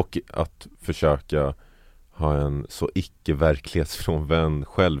 och att försöka ha en så icke-verklighetsfrånvänd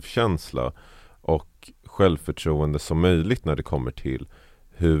självkänsla och självförtroende som möjligt när det kommer till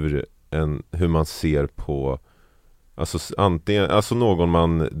hur man ser på alltså någon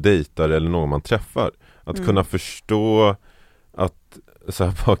man dejtar eller någon man träffar. Att kunna förstå att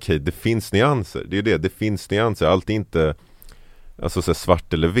okej, det finns nyanser. Det är det finns nyanser. Allt är inte alltså så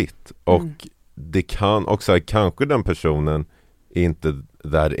svart eller vitt. Och det kan också kanske den personen är inte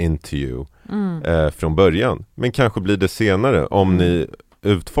that into you från början. Men kanske blir det senare om ni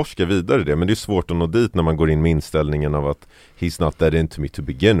utforskar vidare det. Men det är svårt att nå dit när man går in med inställningen av att he's not that into me to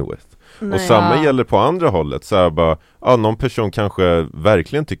begin with. Nej, och samma gäller på andra hållet. Så här bara, någon person kanske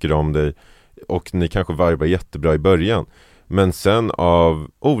verkligen tycker om dig och ni kanske vibar jättebra i början. Men sen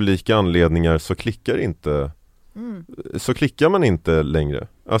av olika anledningar så klickar man inte längre.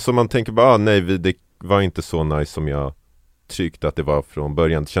 Alltså man tänker bara, nej, det var inte så nice som jag tyckte att det var från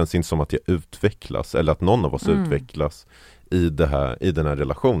början. Det känns inte som att jag utvecklas, eller att någon av oss utvecklas i den här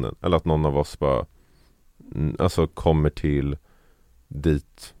relationen. Eller att någon av oss bara kommer till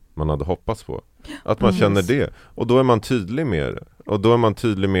dit man hade hoppats på. Att man känner det. Och då är man tydlig med det. Och då är man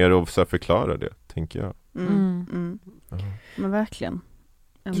tydlig med att så förklara det, tänker jag. Men verkligen.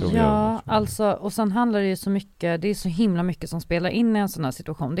 Ja, alltså, och sen handlar det ju så mycket, det är så himla mycket som spelar in i en sån här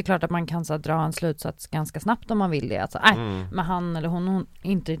situation. Det är klart att man kan så dra en slutsats ganska snabbt om man vill det. Alltså, men han eller hon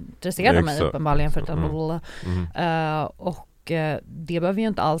är inte intresserad av mig uppenbarligen för att och det behöver ju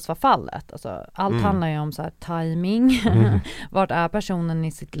inte alls vara fallet. Alltså, allt handlar ju om så här timing. Vart är personen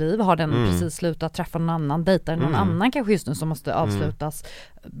i sitt liv? Har den precis slutat träffa någon annan? Dejtar någon annan kanske just nu som måste avslutas?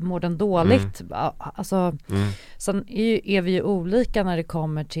 Mår den dåligt? Alltså, sen är vi ju olika när det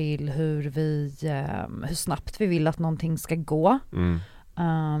kommer till hur snabbt vi vill att någonting ska gå.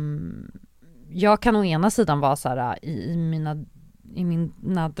 Jag kan å ena sidan vara så här i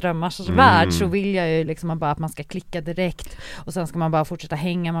mina drömmars värld så vill jag ju liksom bara att man ska klicka direkt och sen ska man bara fortsätta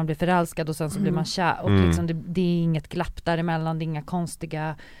hänga, man blir förälskad och sen så blir man kär och liksom det är inget glapp däremellan, det är inga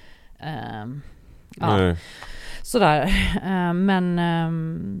konstiga sådär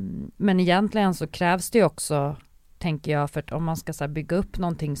men egentligen så krävs det ju också, tänker jag, för att om man ska så här bygga upp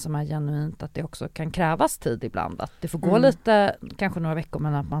någonting som är genuint, att det också kan krävas tid ibland, att det får gå lite, kanske några veckor,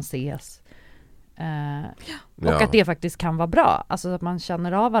 men att man ses och att det faktiskt kan vara bra, alltså att man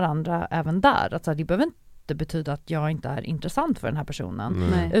känner av varandra även där, att så här, det behöver inte betyda att jag inte är intressant för den här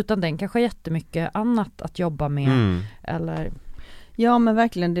personen, utan den kanske har jättemycket annat att jobba med eller... Ja, men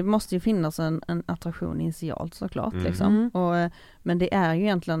verkligen, det måste ju finnas en attraktion initialt såklart liksom. Men det är ju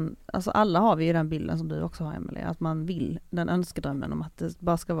egentligen, alltså alla har vi ju den bilden som du också har, Emelie, att man vill, den önskedrömmen om att det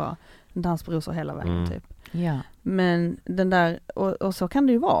bara ska vara en dans på rosor hela vägen typ. Ja. Men den där, och så kan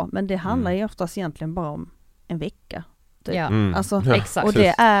det ju vara, men det handlar ju oftast egentligen bara om en vecka typ. Alltså, exakt. Och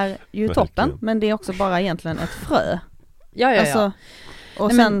det är ju toppen, men det är också bara egentligen ett frö. Alltså,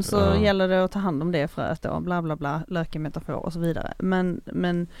 och sen så gäller det att ta hand om det fröet då, bla bla bla, lökemetafor och så vidare.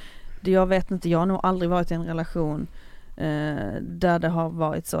 Men det, jag vet inte, jag har nog aldrig varit i en relation där det har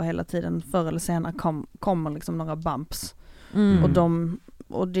varit så hela tiden. Förr eller senare kommer liksom några bumps.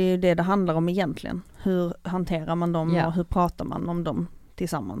 Och det är det handlar om egentligen. Hur hanterar man dem och hur pratar man om dem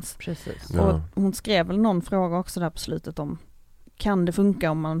tillsammans? Precis. Och hon skrev väl någon fråga också där på slutet om, kan det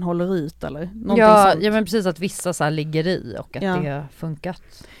funka om man håller ut eller någonting sånt? Ja, men precis, att vissa så här ligger i och att det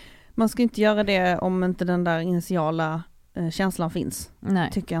funkat. Man ska inte göra det om inte den där initiala känslan finns.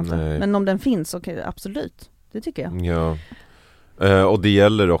 Nej. Tycker jag inte. Nej. Men om den finns, okej, absolut. Det tycker jag. Ja. Och det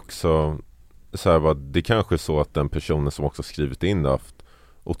gäller också så här, bara, det kanske är så att den personen som också skrivit in har haft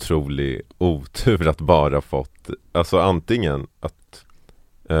otrolig otur att bara fått, alltså antingen att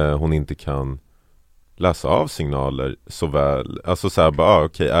hon inte kan läsa av signaler så väl, alltså så här bara,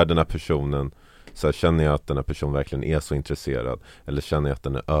 okej, är den här personen så här, känner jag att den här personen verkligen är så intresserad, eller känner jag att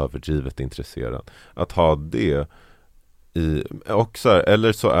den är överdrivet intresserad, att ha det i, och så här,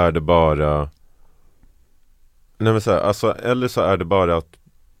 eller så är det bara så här, alltså, eller så är det bara att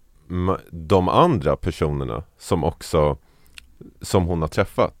de andra personerna som hon har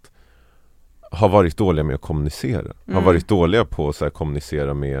träffat har varit dåliga med att kommunicera, har varit dåliga på att så här,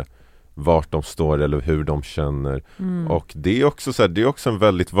 kommunicera med vart de står eller hur de känner. Och det är också så här, det är också en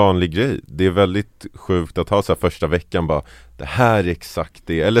väldigt vanlig grej. Det är väldigt sjukt att ha så här första veckan bara, det här är exakt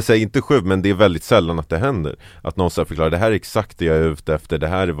det, eller så här, inte sjukt, men det är väldigt sällan att det händer, att någon så här förklarar, det här är exakt det jag är ute efter, det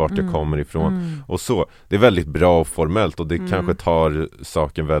här är vart det kommer ifrån och så. Det är väldigt bra och formellt, och det kanske tar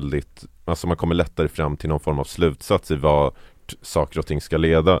saken väldigt, alltså man kommer lättare fram till någon form av slutsats i vad saker och ting ska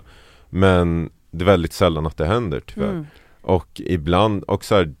leda, men det är väldigt sällan att det händer tyvärr. Och ibland, och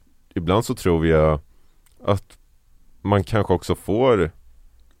så här, ibland så tror jag att man kanske också får,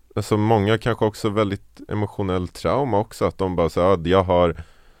 alltså många kanske också väldigt emotionell trauma också, att de bara säger att jag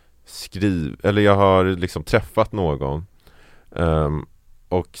har liksom träffat någon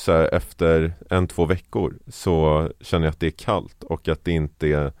och så här, efter 1-2 veckor så känner jag att det är kallt och att det inte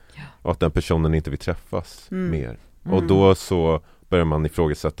är, och att den personen inte vill träffas mer. Och då så börjar man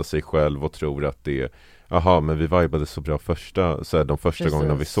ifrågasätta sig själv och tror att det är, aha, men vi vibade så bra de första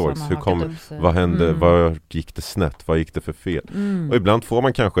gångerna vi sågs. Vad hände? Vad gick det snett? Vad gick det för fel? Och ibland får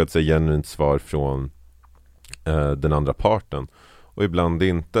man kanske ett genuint svar från den andra parten. Och ibland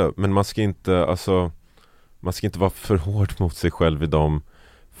inte. Men man ska inte vara för hård mot sig själv i de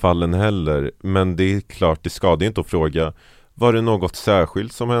fallen heller. Men det är klart, det skadar inte att fråga, var det något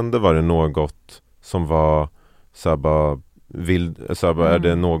särskilt som hände? Var det något som var så här bara är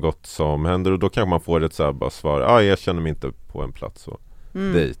det något som händer, och då kan man få ett så här bara svar, jag känner mig inte på en plats att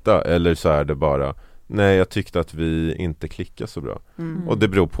dejta, eller så är det bara, nej, jag tyckte att vi inte klickar så bra. Och det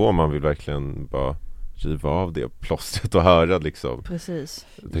beror på om man vill verkligen bara riva av det plåstret och höra liksom precis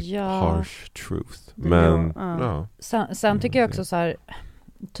harsh truth. Men sen tycker jag också så här,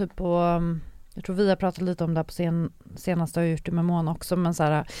 typ på, jag tror vi har pratat lite om det på senaste har jag gjort det med Mona också, men så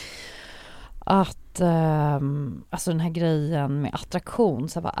här, att alltså den här grejen med attraktion,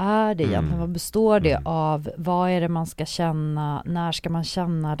 så vad är det egentligen, vad består det av, vad är det man ska känna, när ska man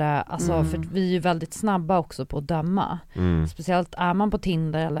känna det, alltså för vi är ju väldigt snabba också på att döma, speciellt är man på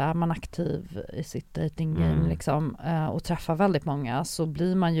Tinder eller är man aktiv i sitt dating game liksom, och träffar väldigt många, så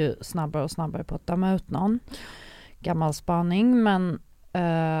blir man ju snabbare och snabbare på att döma ut någon, gammal spaning, men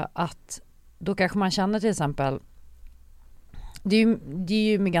att då kanske man känner till exempel, det är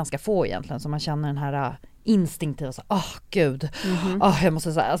ju med ganska få egentligen som man känner den här instinktiva så, gud, jag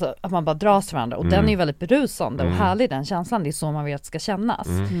måste säga, alltså, att man bara dras till varandra, och den är ju väldigt berusande och härlig, den känslan, det är så man vet ska kännas.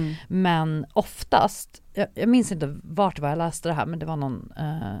 Men oftast, jag minns inte vart det var jag läste det här, men det var någon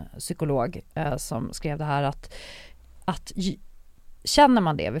psykolog som skrev det här, att känner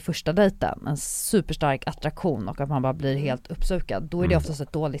man det vid första dejten, en superstark attraktion och att man bara blir helt uppsukad, då är det oftast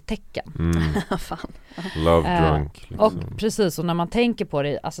ett dåligt tecken. Love drunk liksom. Och precis, och när man tänker på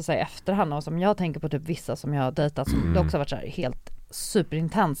det, alltså så här, efterhand, och som jag tänker på typ vissa som jag har dejtat som det också har varit så här helt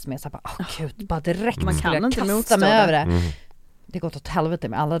superintens med, så här, gud, bara direkt man skulle kan jag inte kasta mig över det. Det går åt helvete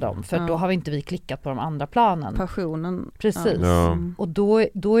med alla dem, för då har vi inte klickat på de andra planen. Passionen. Precis. Och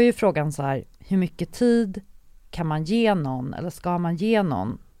då är ju frågan så här, hur mycket tid kan man ge någon, eller ska man ge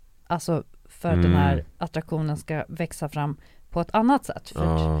någon, alltså för att den här attraktionen ska växa fram på ett annat sätt.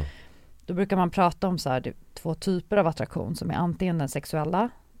 För då brukar man prata om så här, det är 2 typer av attraktion, som är antingen den sexuella,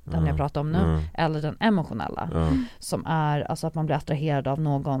 den jag pratar om nu, eller den emotionella, som är alltså att man blir attraherad av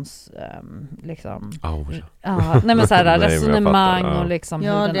någons liksom nej men så här resonemang och liksom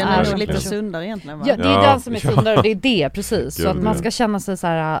hur den är nog lite sundare egentligen, va? Ja, det är den som är sundare, det är det precis, så att man ska känna sig så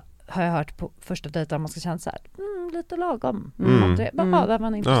här, har jag hört på första dejten, man ska känna så här lite lagom. Det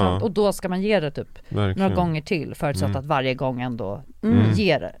var intressant. Och då ska man ge det typ några gånger till, förutsatt att varje gång ändå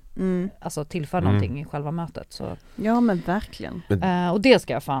ger det. Alltså tillför någonting i själva mötet. Så. Ja, men verkligen. Och det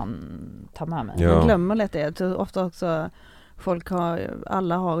ska jag fan ta med mig. Man glömmer lätt det. Ofta också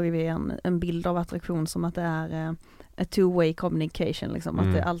alla har ju en bild av attraktion som att det är a two-way communication liksom,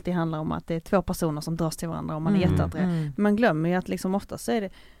 att det alltid handlar om att det är 2 personer som dras till varandra och man är jätteattraherad. Man glömmer ju att liksom ofta så är det,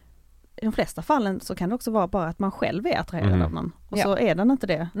 i de flesta fallen så kan det också vara bara att man själv är attraherad av någon. Och så är den inte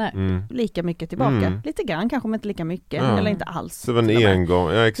det lika mycket tillbaka. Lite grann kanske, men inte lika mycket. Eller inte alls. Det var en gång.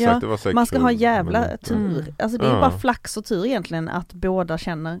 Ja, exakt. Det var säkert man ska ha jävla tur. Alltså det är bara flax och tur egentligen att båda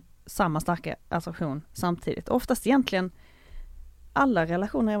känner samma starka attraktion samtidigt. Oftast egentligen alla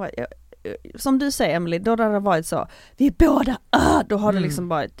relationer som du säger, Emily, då har det varit så, vi är båda, då har det liksom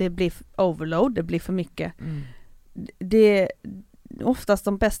bara, det blir overload, det blir för mycket. Det oftast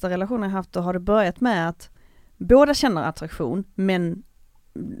de bästa relationer jag haft, då har det börjat med att båda känner attraktion, men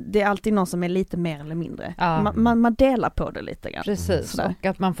det är alltid någon som är lite mer eller mindre. Man delar på det lite grann. Precis, och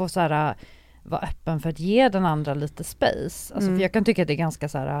att man får så här, vara öppen för att ge den andra lite space. Alltså, för jag kan tycka att det är ganska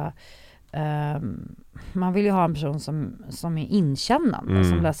så här, man vill ju ha en person som är inkännande,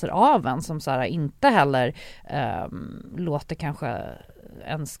 som läser av en, som så här, inte heller låter kanske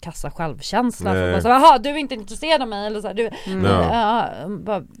ens kassa självkänsla för jaha, du är inte intresserad av mig eller så här,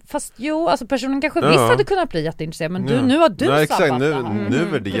 fast jo, alltså personen kanske visst hade kunnat bli jätteintresserad, men nu har du sabbat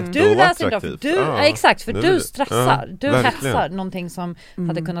nu är det jätteoattraktivt. Exakt, för du stressar, du hetsar någonting som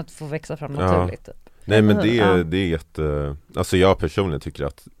hade kunnat få växa fram naturligt. Nej, men det är jätte, alltså jag personligen tycker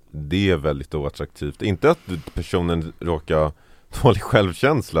att det är väldigt oattraktivt. Inte att personen råkar dålig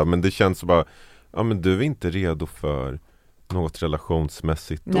självkänsla, men det känns bara, ja men du är inte redo för något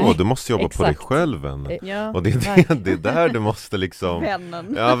relationsmässigt då. Nej, du måste jobba på dig själv än. Ja, och det är där du måste liksom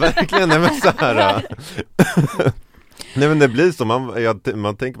vännen. Ja, verkligen. Nej, men så här. Nej, men det blir så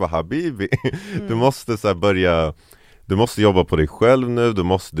man tänker på habibi. Du måste så här börja, du måste jobba på dig själv nu.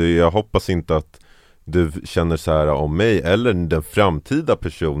 Jag hoppas inte att du känner så här om mig eller den framtida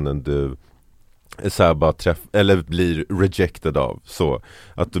personen du så här bara eller blir rejected av, så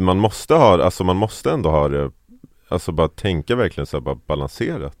att man måste ändå ha det, alltså bara tänka verkligen så här, bara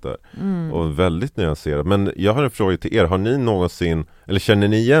balanserat där och väldigt nyanserat. Men jag har en fråga till er, har ni någonsin, eller känner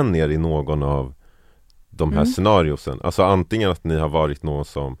ni igen er i någon av de här scenariosen? Alltså antingen att ni har varit någon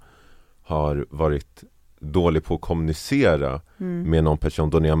som har varit dålig på att kommunicera med någon person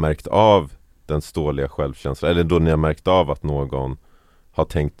då ni har märkt av den dåliga självkänslan, eller då ni har märkt av att någon har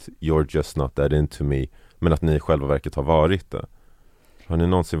tänkt you're just not that into me, men att ni själva verket har varit det. Har ni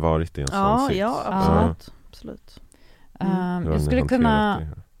någonsin varit i en sån sits? Ja, absolut.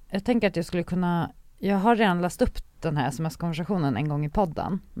 Jag tänker att jag skulle kunna, jag har redan läst upp den här sms-konversationen en gång i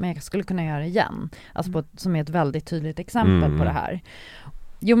podden, men jag skulle kunna göra det igen, alltså som är ett väldigt tydligt exempel på det här.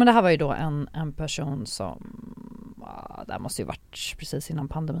 Jo, men det här var ju då en person som det måste ju varit precis innan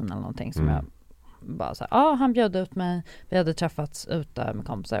pandemin eller någonting, som jag bara så här, han bjöd ut mig, vi hade träffats ute med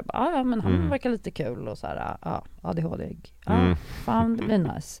kompisar, ja men han verkar lite kul och så här, ADHD, fan det blir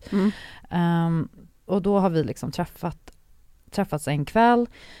nice. Och då har vi liksom träffats en kväll,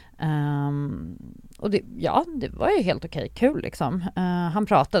 och det var ju helt okej, kul liksom. Han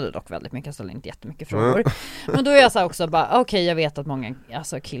pratade dock väldigt mycket, ställde inte jättemycket frågor. Men då är jag så också bara, okej, jag vet att många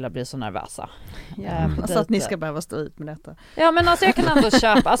killar blir så nervösa. Så att ni ska behöva stå ut med detta. Ja, men alltså jag kan ändå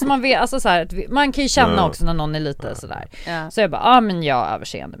köpa, alltså man vet, alltså så här, man kan ju känna också när någon är lite sådär. Så jag bara, men jag är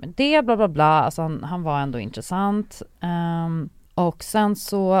överseende med det, bla bla bla. Alltså han var ändå intressant. Och sen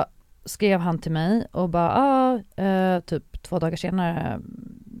så skrev han till mig och bara, typ 2 dagar senare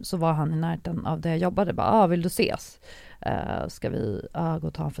så var han i närheten av där jag jobbade. Bara, vill du ses? Ska vi gå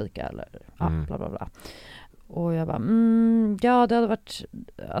och ta en fika? Eller bla bla bla. Och jag bara, ja det hade varit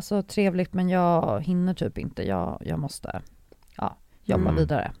alltså trevligt, men jag hinner typ inte. Jag måste jobba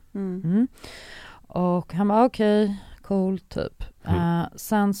vidare. Och han bara, okej, cool typ.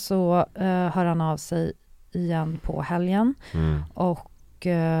 Sen så hör han av sig igen på helgen. Och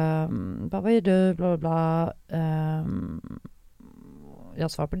bara, vad är du? Bla bla bla.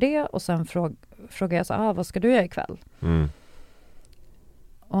 Jag svarar på det och sen frågar jag så vad ska du göra ikväll?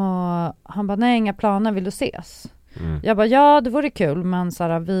 Och han bara, nej, inga planer, vill du ses? Jag bara, ja det vore kul, men så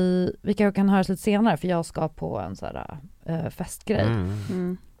här, vi kanske kan höras lite senare, för jag ska på en så här, festgrej.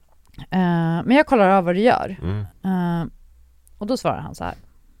 Men jag kollar av vad du gör. Och då svarar han så här,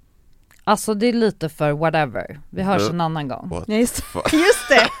 alltså det är lite för whatever. Vi hörs en annan gång. Just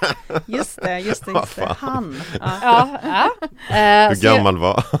det. Han. Hur gammal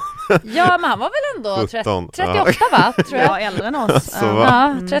var? Ja, men han var väl ändå 38 va? Tror jag. Ja, äldre än oss.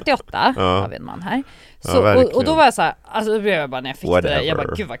 38 har vi en man här. Så, och då var jag så här, alltså jag bara, när jag fick det, jag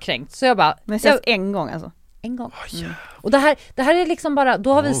bara, gud vad krängt. Så jag bara, men ses en gång alltså. En gång. Och det här är liksom bara,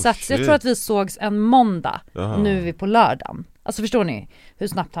 då har vi sett, jag tror att vi sågs en måndag. Nu är vi på lördagen. Alltså förstår ni hur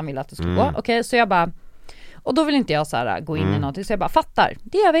snabbt han ville att det skulle gå? Okej, så jag bara, och då vill inte jag så här gå in i någonting, så jag bara, fattar,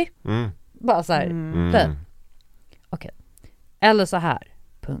 det gör vi. Bara så här, okej. Eller så här,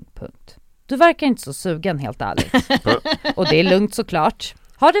 punkt. Du verkar inte så sugen, helt ärligt. Och det är lugnt såklart.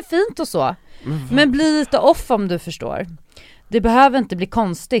 Ha det fint och så. Men bli lite off om du förstår. Det behöver inte bli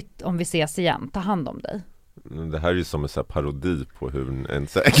konstigt om vi ses igen. Ta hand om dig. Det här är ju som en så här parodi på hur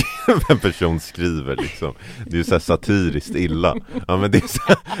en person skriver liksom. Det är ju så här satiriskt illa. Ja, men det är så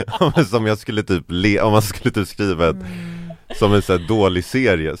här, som jag skulle typ om man skulle typ skriva som en så här dålig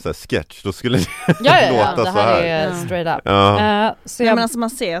serie, så här sketch, då skulle det låta det så här. Är straight up. Så men alltså man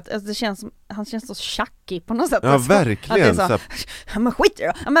ser att det känns som, han känns så tjackig på något sätt. Ja, verkligen. Så, men skit i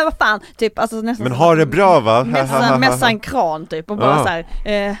det då. Men vad fan, typ, alltså nästan. Men har det bra, va? Mässa en kran typ och bara så här,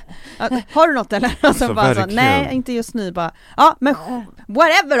 har du något eller? Och så bara så, nej, inte just nu, bara, men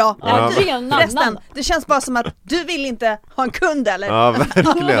whatever då. Resten, det känns bara som att du vill inte ha en kund eller? Ja,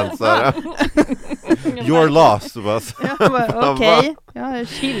 verkligen så här. You're lost. Okej, jag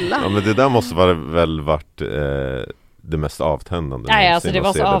chilla. Ja, men det där måste väl varit det mest avtändande. Nej, alltså det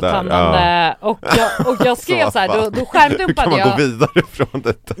var så avtändande. Och jag skrev så här, då skärmdumpade jag. Kan man gå vidare från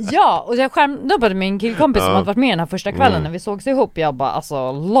detta? Ja, och jag skärmdumpade min killkompis som hade varit med den här första kvällen när vi sågs ihop. Jag bara,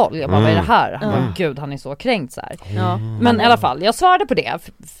 alltså lol, jag bara, vad är det här? Han bara, gud, han är så kränkt så här. Men i alla fall, jag svarade på det.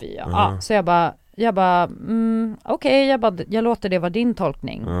 Så jag bara okej, jag låter det vara din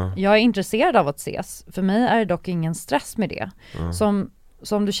tolkning. Jag är intresserad av att ses. För mig är det dock ingen stress med det.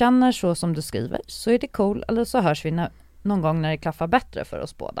 Som du känner så som du skriver, så är det cool. Eller så hörs vi någon gång när det klaffar bättre för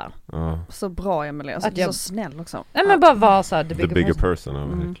oss båda. Så bra, Emelie. Alltså, så snäll också. Nej, men bara vara så här, the bigger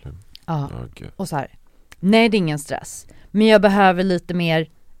person. Verkligen. Och så här, nej, det är ingen stress. Men jag behöver lite mer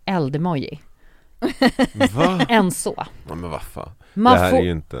eldemoji. Va? Än så. Ja, men vad fan. Det här är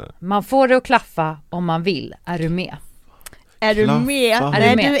ju inte... Man får det att klaffa om man vill. Är du med? Är du med?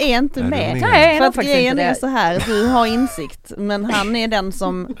 Nej, du är inte med. Nej, för att grejen är så här, du har insikt, men han är den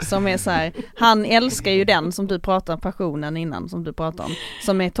som är så här, han älskar ju den som du pratar om, passionen innan som du pratar om,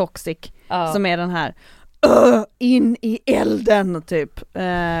 som är toxic, som är den här in i elden typ.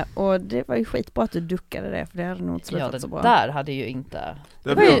 Och det var ju skitbra att du duckade det, för det hade nog inte slutat så bra. Där hade ju inte...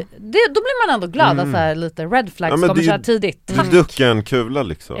 Då blir man ändå glad att så här, lite red flags kommer så här tidigt. Ducka en kula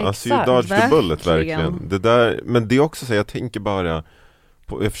liksom. Alltså you dodge the bullet verkligen. Det där, men det är också så här, jag tänker bara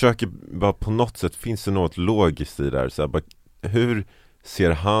jag försöker bara på något sätt, finns det något logiskt i det här, så här, bara, hur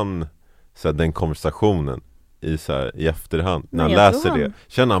ser han så här, den konversationen i så här, i efterhand när han läser det?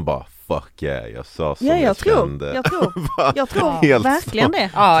 Känner han bara fuck yeah, jag sa som jag kände. Jag tror verkligen det.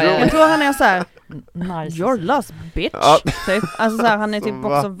 Jag tror han är så här you're lost bitch. Typ. Alltså så här, han är typ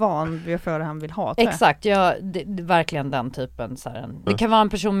också van vid att få det han vill ha. Exakt, det är verkligen den typen så här, det kan vara en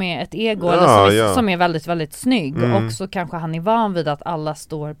person med ett ego eller som är väldigt, väldigt snygg och så kanske han är van vid att alla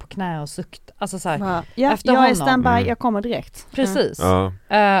står på knä och suktar. Alltså så här, efter jag är standby, jag kommer direkt. Precis.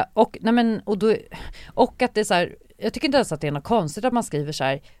 Och att det är så här, jag tycker inte ens att det är något konstigt att man skriver så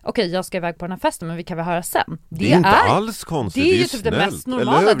här: okej, jag ska iväg på den här festen, men vi kan väl höra sen. Det är inte alls konstigt. Det är ju typ det mest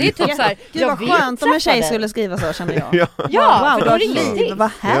normala. Det är typ så här, gud vad skönt om en tjej skulle skriva så, känner jag. Ja, för då är det ingenting.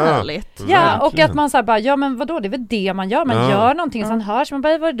 Vad härligt. Ja, och att man så här bara, ja men vadå, det är väl det man gör. Man gör någonting, sen hörs man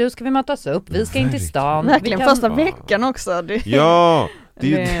bara, vad är du, ska vi mötas upp? Vi ska in till stan. Verkligen, första veckan också. Ja.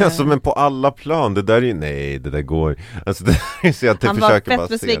 Det är ju det som, men på alla plan. Det där är nej, det där går. Alltså det är så att han var fett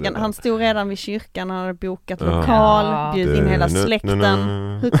besviken. Han stod redan vid kyrkan, han hade bokat lokal, bjudit in hela släkten.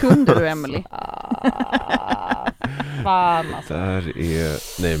 Hur kunde du, Emelie? Fan alltså. Där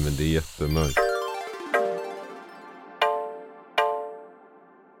är, nej men det är jättemörkt.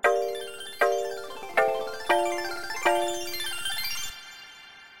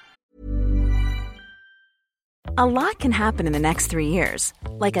 A lot can happen in the next 3 years.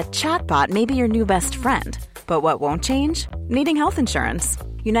 Like a chatbot may be your new best friend. But what won't change? Needing health insurance.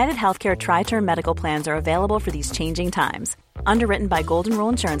 United Healthcare Tri-Term Medical Plans are available for these changing times. Underwritten by Golden Rule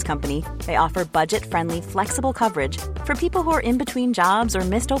Insurance Company, they offer budget-friendly, flexible coverage for people who are in between jobs or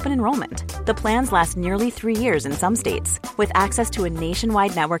missed open enrollment. The plans last nearly 3 years in some states, with access to a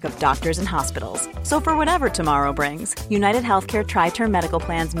nationwide network of doctors and hospitals. So for whatever tomorrow brings, United Healthcare Tri-Term Medical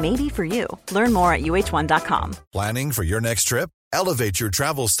Plans may be for you. Learn more at uh1.com. Planning for your next trip? Elevate your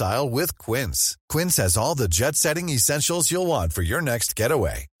travel style with Quince. Quince has all the jet-setting essentials you'll want for your next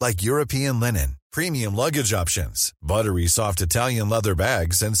getaway, like European linen, premium luggage options, buttery soft Italian leather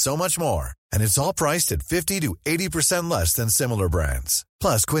bags, and so much more. And it's all priced at 50 to 80% less than similar brands.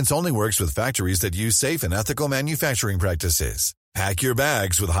 Plus, Quince only works with factories that use safe and ethical manufacturing practices. Pack your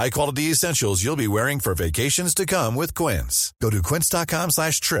bags with high-quality essentials you'll be wearing for vacations to come with Quince. Go to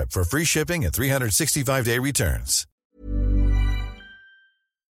quince.com/trip for free shipping and 365-day returns.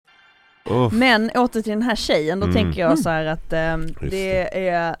 Men åter till den här tjejen, då tänker jag så här att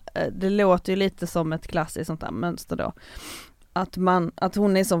det låter ju lite som ett klassiskt sånt där mönster då. Att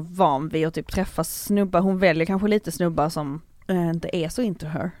hon är så van vid att typ träffa snubbar, hon väljer kanske lite snubbar som inte är så into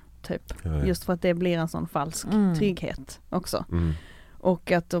her typ. Just för att det blir en sån falsk trygghet också.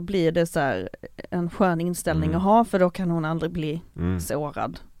 Och att då blir det så här en skön inställning att ha, för då kan hon aldrig bli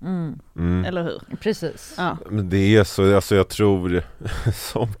sårad Eller hur? Precis. Ja. Men det är så, alltså jag tror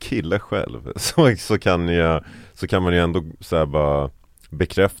som kille själv så kan man ju ändå så här bara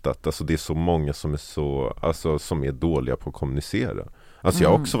bekräfta att alltså det är så många som är så, alltså som är dåliga på att kommunicera. Alltså jag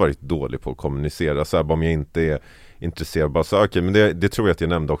har också varit dålig på att kommunicera, så här, bara om jag inte är intresserad, bara så okej, men det tror jag att jag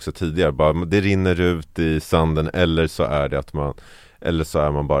nämnde också tidigare, bara det rinner ut i sanden, eller så är det att man, eller så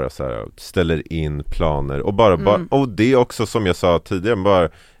är man bara så här, ställer in planer och bara och det är också som jag sa tidigare, bara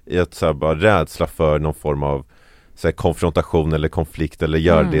i att så här, bara rädsla för någon form av så här, konfrontation eller konflikt, eller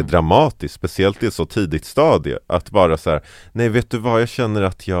gör det dramatiskt, speciellt i ett så tidigt stadie, att bara så här, nej vet du vad, jag känner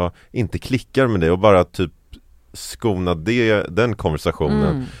att jag inte klickar med dig, och bara typ skona den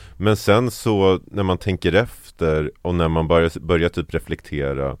konversationen. Men sen så när man tänker efter och när man börjar typ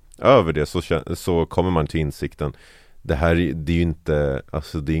reflektera över det, så kommer man till insikten, det här det är ju inte,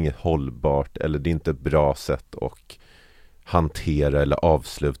 alltså det är inget hållbart, eller det är inte ett bra sätt att hantera eller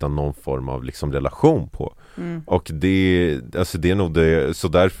avsluta någon form av liksom relation på. Och det är nog det, så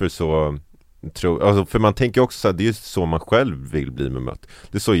därför så alltså, för man tänker också så här, det är ju så man själv vill bli bemött.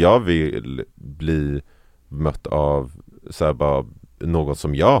 Det är så jag vill bli mött av så här, bara någon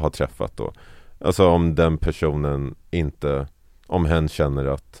som jag har träffat då. Alltså om den personen inte, om hen känner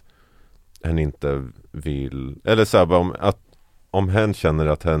att hen inte vill, eller så här, bara om hen känner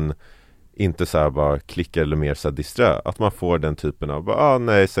att hen inte så här bara klickar eller mer så här disträ, att man får den typen av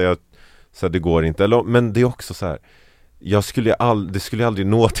nej, säger så här, det går inte, eller, men det är också så här, det skulle aldrig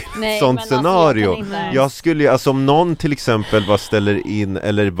nå till ett sånt scenario. Alltså, jag skulle, alltså om någon till exempel bara ställer in,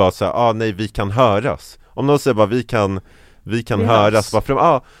 eller bara så här, nej vi kan höras. Om någon säger bara vi kan höras, bara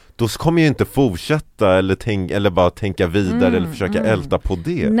fram, då kommer jag inte fortsätta eller bara tänka vidare eller försöka älta på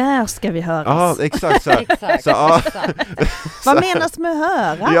det. När ska vi höras? Ja, exakt så. Vad menas med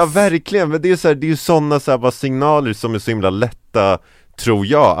höras? Ja, verkligen, men det är så här, det är ju sådana så här, bara signaler som är så himla lätta, tror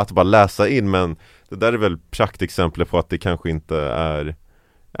jag, att bara läsa in, men det där är väl praktexempel på att det kanske inte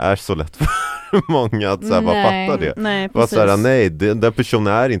är så lätt för många att så här, bara fatta det. Nej, bara så här, nej, den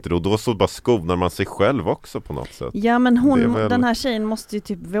personen är inte då så bara skonar man sig själv också på något sätt. Ja, men den här tjejen måste ju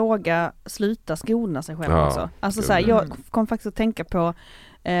typ våga sluta skona sig själv också. Alltså så här, jag kom faktiskt att tänka på,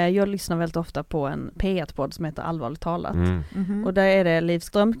 jag lyssnar väldigt ofta på en P1-podd som heter Allvarligt talat. Och där är det Liv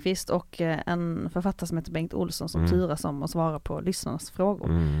Strömqvist och en författare som heter Bengt Olsson som turas om att svara på lyssnarnas frågor.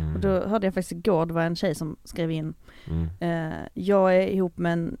 Och då hörde jag faktiskt igår, det var en tjej som skrev in, jag är ihop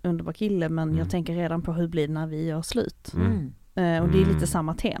med en underbar kille, men jag tänker redan på hur blir det när vi gör slut. Och det är lite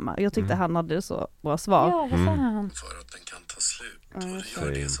samma tema. Jag tyckte han hade så bra svar. Ja, vad sa han? För att den kan ta slut. Och det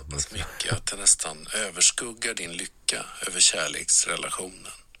gör det så pass mycket att det nästan överskuggar din lycka över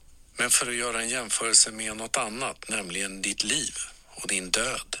kärleksrelationen. Men för att göra en jämförelse med något annat, nämligen ditt liv och din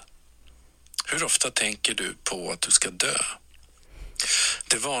död. Hur ofta tänker du på att du ska dö?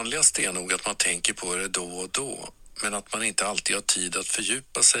 Det vanligaste är nog att man tänker på det då och då, men att man inte alltid har tid att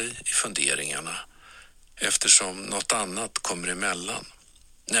fördjupa sig i funderingarna, eftersom något annat kommer emellan,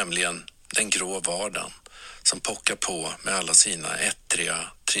 nämligen den grå vardagen som pockar på med alla sina ettriga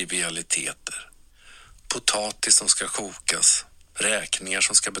trivialiteter. Potatis som ska kokas, räkningar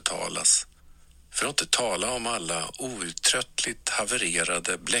som ska betalas, för att inte tala om alla outtröttligt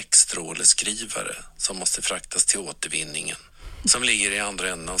havererade bläckstråleskrivare som måste fraktas till återvinningen, som ligger i andra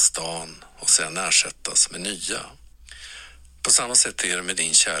änden av stan och sedan ersättas med nya. På samma sätt är det med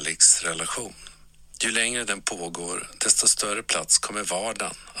din kärleksrelation. Ju längre den pågår, desto större plats kommer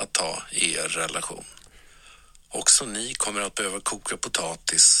vardagen att ta i er relation. Också ni kommer att behöva koka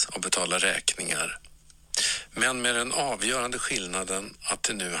potatis och betala räkningar. Men med den avgörande skillnaden att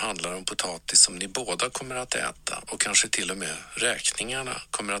det nu handlar om potatis som ni båda kommer att äta, och kanske till och med räkningarna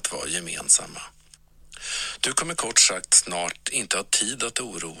kommer att vara gemensamma. Du kommer kort sagt snart inte ha tid att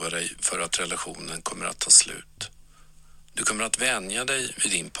oroa dig för att relationen kommer att ta slut. Du kommer att vänja dig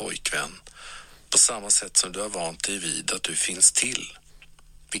vid din pojkvän på samma sätt som du har vant dig vid att du finns till.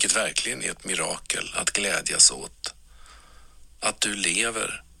 Vilket verkligen är ett mirakel att glädjas åt. Att du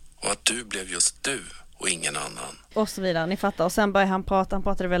lever och att du blev just du och ingen annan. Och så vidare, ni fattar. Och sen började han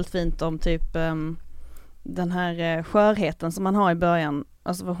pratade väldigt fint om typ den här skörheten som man har i början.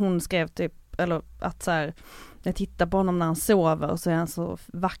 Alltså vad hon skrev typ, eller att så här, jag tittar på honom när han sover och så är han så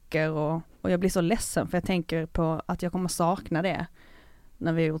vacker och jag blir så ledsen för jag tänker på att jag kommer sakna det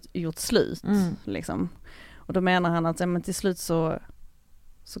när vi har gjort slut liksom. Och då menar han att men till slut så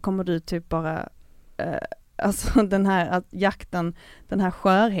kommer du typ bara alltså den här att jakten, den här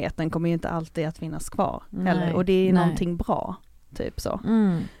skörheten kommer ju inte alltid att finnas kvar heller. Och det är någonting bra typ så.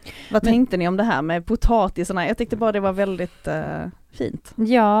 Vad tänkte ni om det här med potatisarna? Jag tyckte bara det var väldigt fint.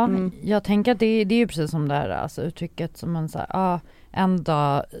 Ja, jag tänker att det är ju precis som det här alltså uttrycket som man säger, En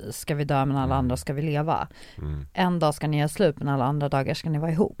dag ska vi dö men alla andra ska vi leva. En dag ska ni göra slut men alla andra dagar ska ni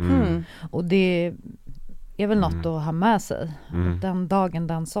vara ihop. Och det är väl något att ha med sig. Den dagen,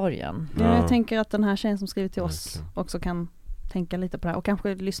 den sorgen. Ja, jag tänker att den här tjejen som skrivit till oss också kan tänka lite på det här. Och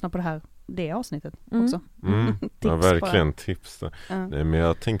kanske lyssna på det avsnittet också. Ja, verkligen tips där. Nej, men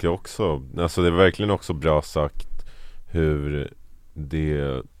jag tänker också, alltså det är verkligen också bra sagt hur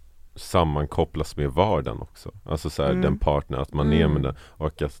det sammankopplas med vardagen också. Alltså så här, den partner, att man är med den,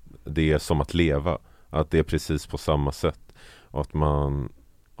 och att det är som att leva. Att det är precis på samma sätt. Och att man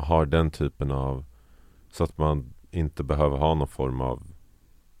har den typen av, så att man inte behöver ha någon form av,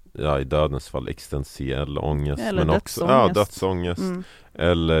 i dödens fall existentiell ångest. Eller men dödsångest. också dödsångest.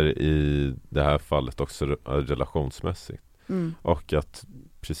 Eller i det här fallet också relationsmässigt. Och att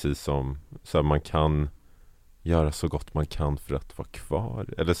precis som så här, man kan göra så gott man kan för att vara kvar.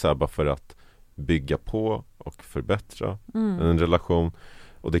 Eller så här, bara för att bygga på och förbättra en relation.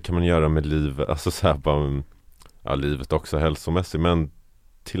 Och det kan man göra med livet. Alltså så här, bara, livet också hälsomässigt. Men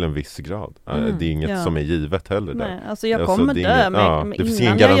till en viss grad. Det är inget som är givet heller. Nej, där. alltså jag kommer dö. Men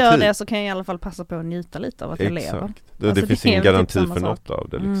innan jag gör det så kan jag i alla fall passa på att njuta lite av att jag lever. Det finns ingen garanti för något av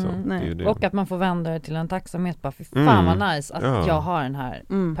det. Liksom. Nej. Det är ju det. Och att man får vända det till en tacksamhet. Bara för fan vad nice att jag har den här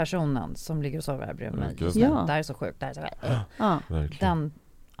personen som ligger och sover här bredvid mig. Just det här är så sjukt. Det här är så den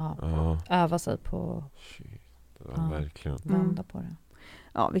öva sig på verkligen. vända på det.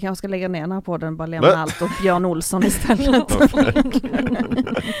 Ja, vi kanske ska lägga ner den här podden, bara lämna allt och Björn Olsson istället.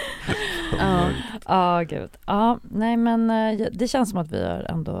 Gud. Nej men det känns som att vi har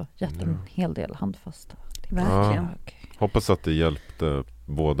ändå gett en hel del handfast. Verkligen. Hoppas att det hjälpte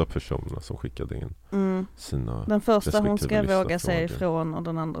båda personerna som skickade in sina. Den första hon ska våga sig frågor. ifrån och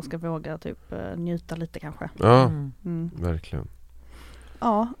den andra ska våga typ njuta lite kanske. Ja, verkligen.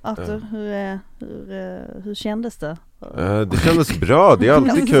 Ja, Arthur, hur kändes det? Det kändes bra, det är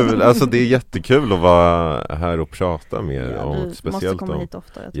alltid kul. Alltså det är jättekul att vara här och prata med er om, du speciellt måste komma om. hit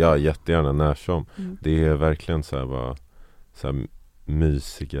oftare. Ja, jättegärna när som. Det är verkligen så här, bara, så här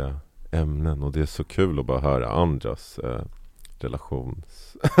mysiga ämnen, och det är så kul att bara höra andras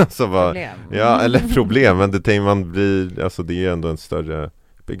relations alltså bara, problem. Ja, eller problem, men det tänker man blir, alltså det är ändå en större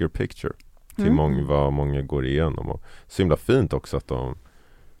bigger picture till vad många går igenom, och så himla fint också att de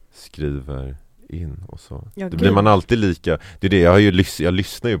skriver in och så. Ja, det blir man alltid lika. Det är det, jag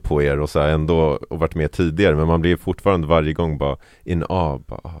lyssnar ju på er och så här ändå, och varit med tidigare, men man blir fortfarande varje gång bara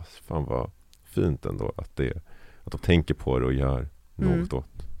fan vad fint ändå att de tänker på det och gör något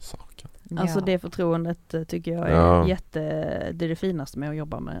åt saken. Alltså det förtroendet tycker jag är det är det finaste med att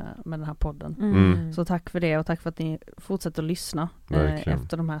jobba med den här podden. Så tack för det, och tack för att ni fortsätter att lyssna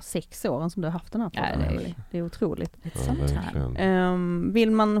efter de här 6 åren som du har haft den här podden. Det är otroligt.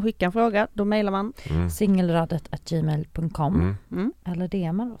 Vill man skicka en fråga, då mejlar man singelradet@gmail.com eller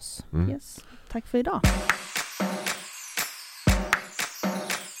DMar oss. Yes. Tack för idag.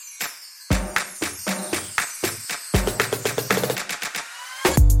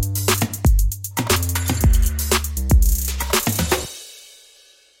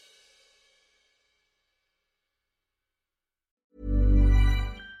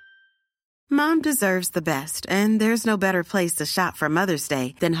 Mom deserves the best, and there's no better place to shop for Mother's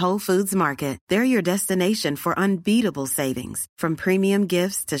Day than Whole Foods Market. They're your destination for unbeatable savings, from premium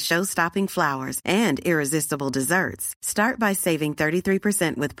gifts to show-stopping flowers and irresistible desserts. Start by saving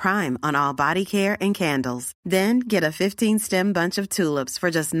 33% with Prime on all body care and candles. Then get a 15-stem bunch of tulips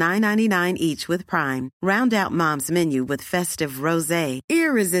for just $9.99 each with Prime. Round out Mom's menu with festive rosé,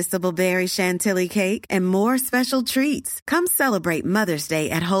 irresistible berry chantilly cake, and more special treats. Come celebrate Mother's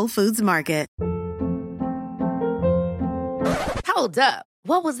Day at Whole Foods Market. Hold up.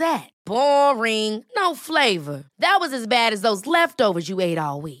 What was that? Boring. No flavor. That was as bad as those leftovers you ate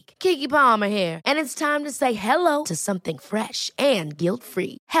all week. Keke Palmer here, and it's time to say hello to something fresh and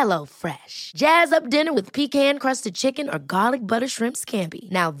guilt-free. Hello Fresh. Jazz up dinner with pecan-crusted chicken or garlic butter shrimp scampi.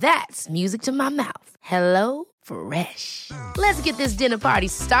 Now that's music to my mouth. Hello Fresh. Let's get this dinner party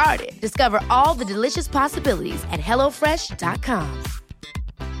started. Discover all the delicious possibilities at HelloFresh.com.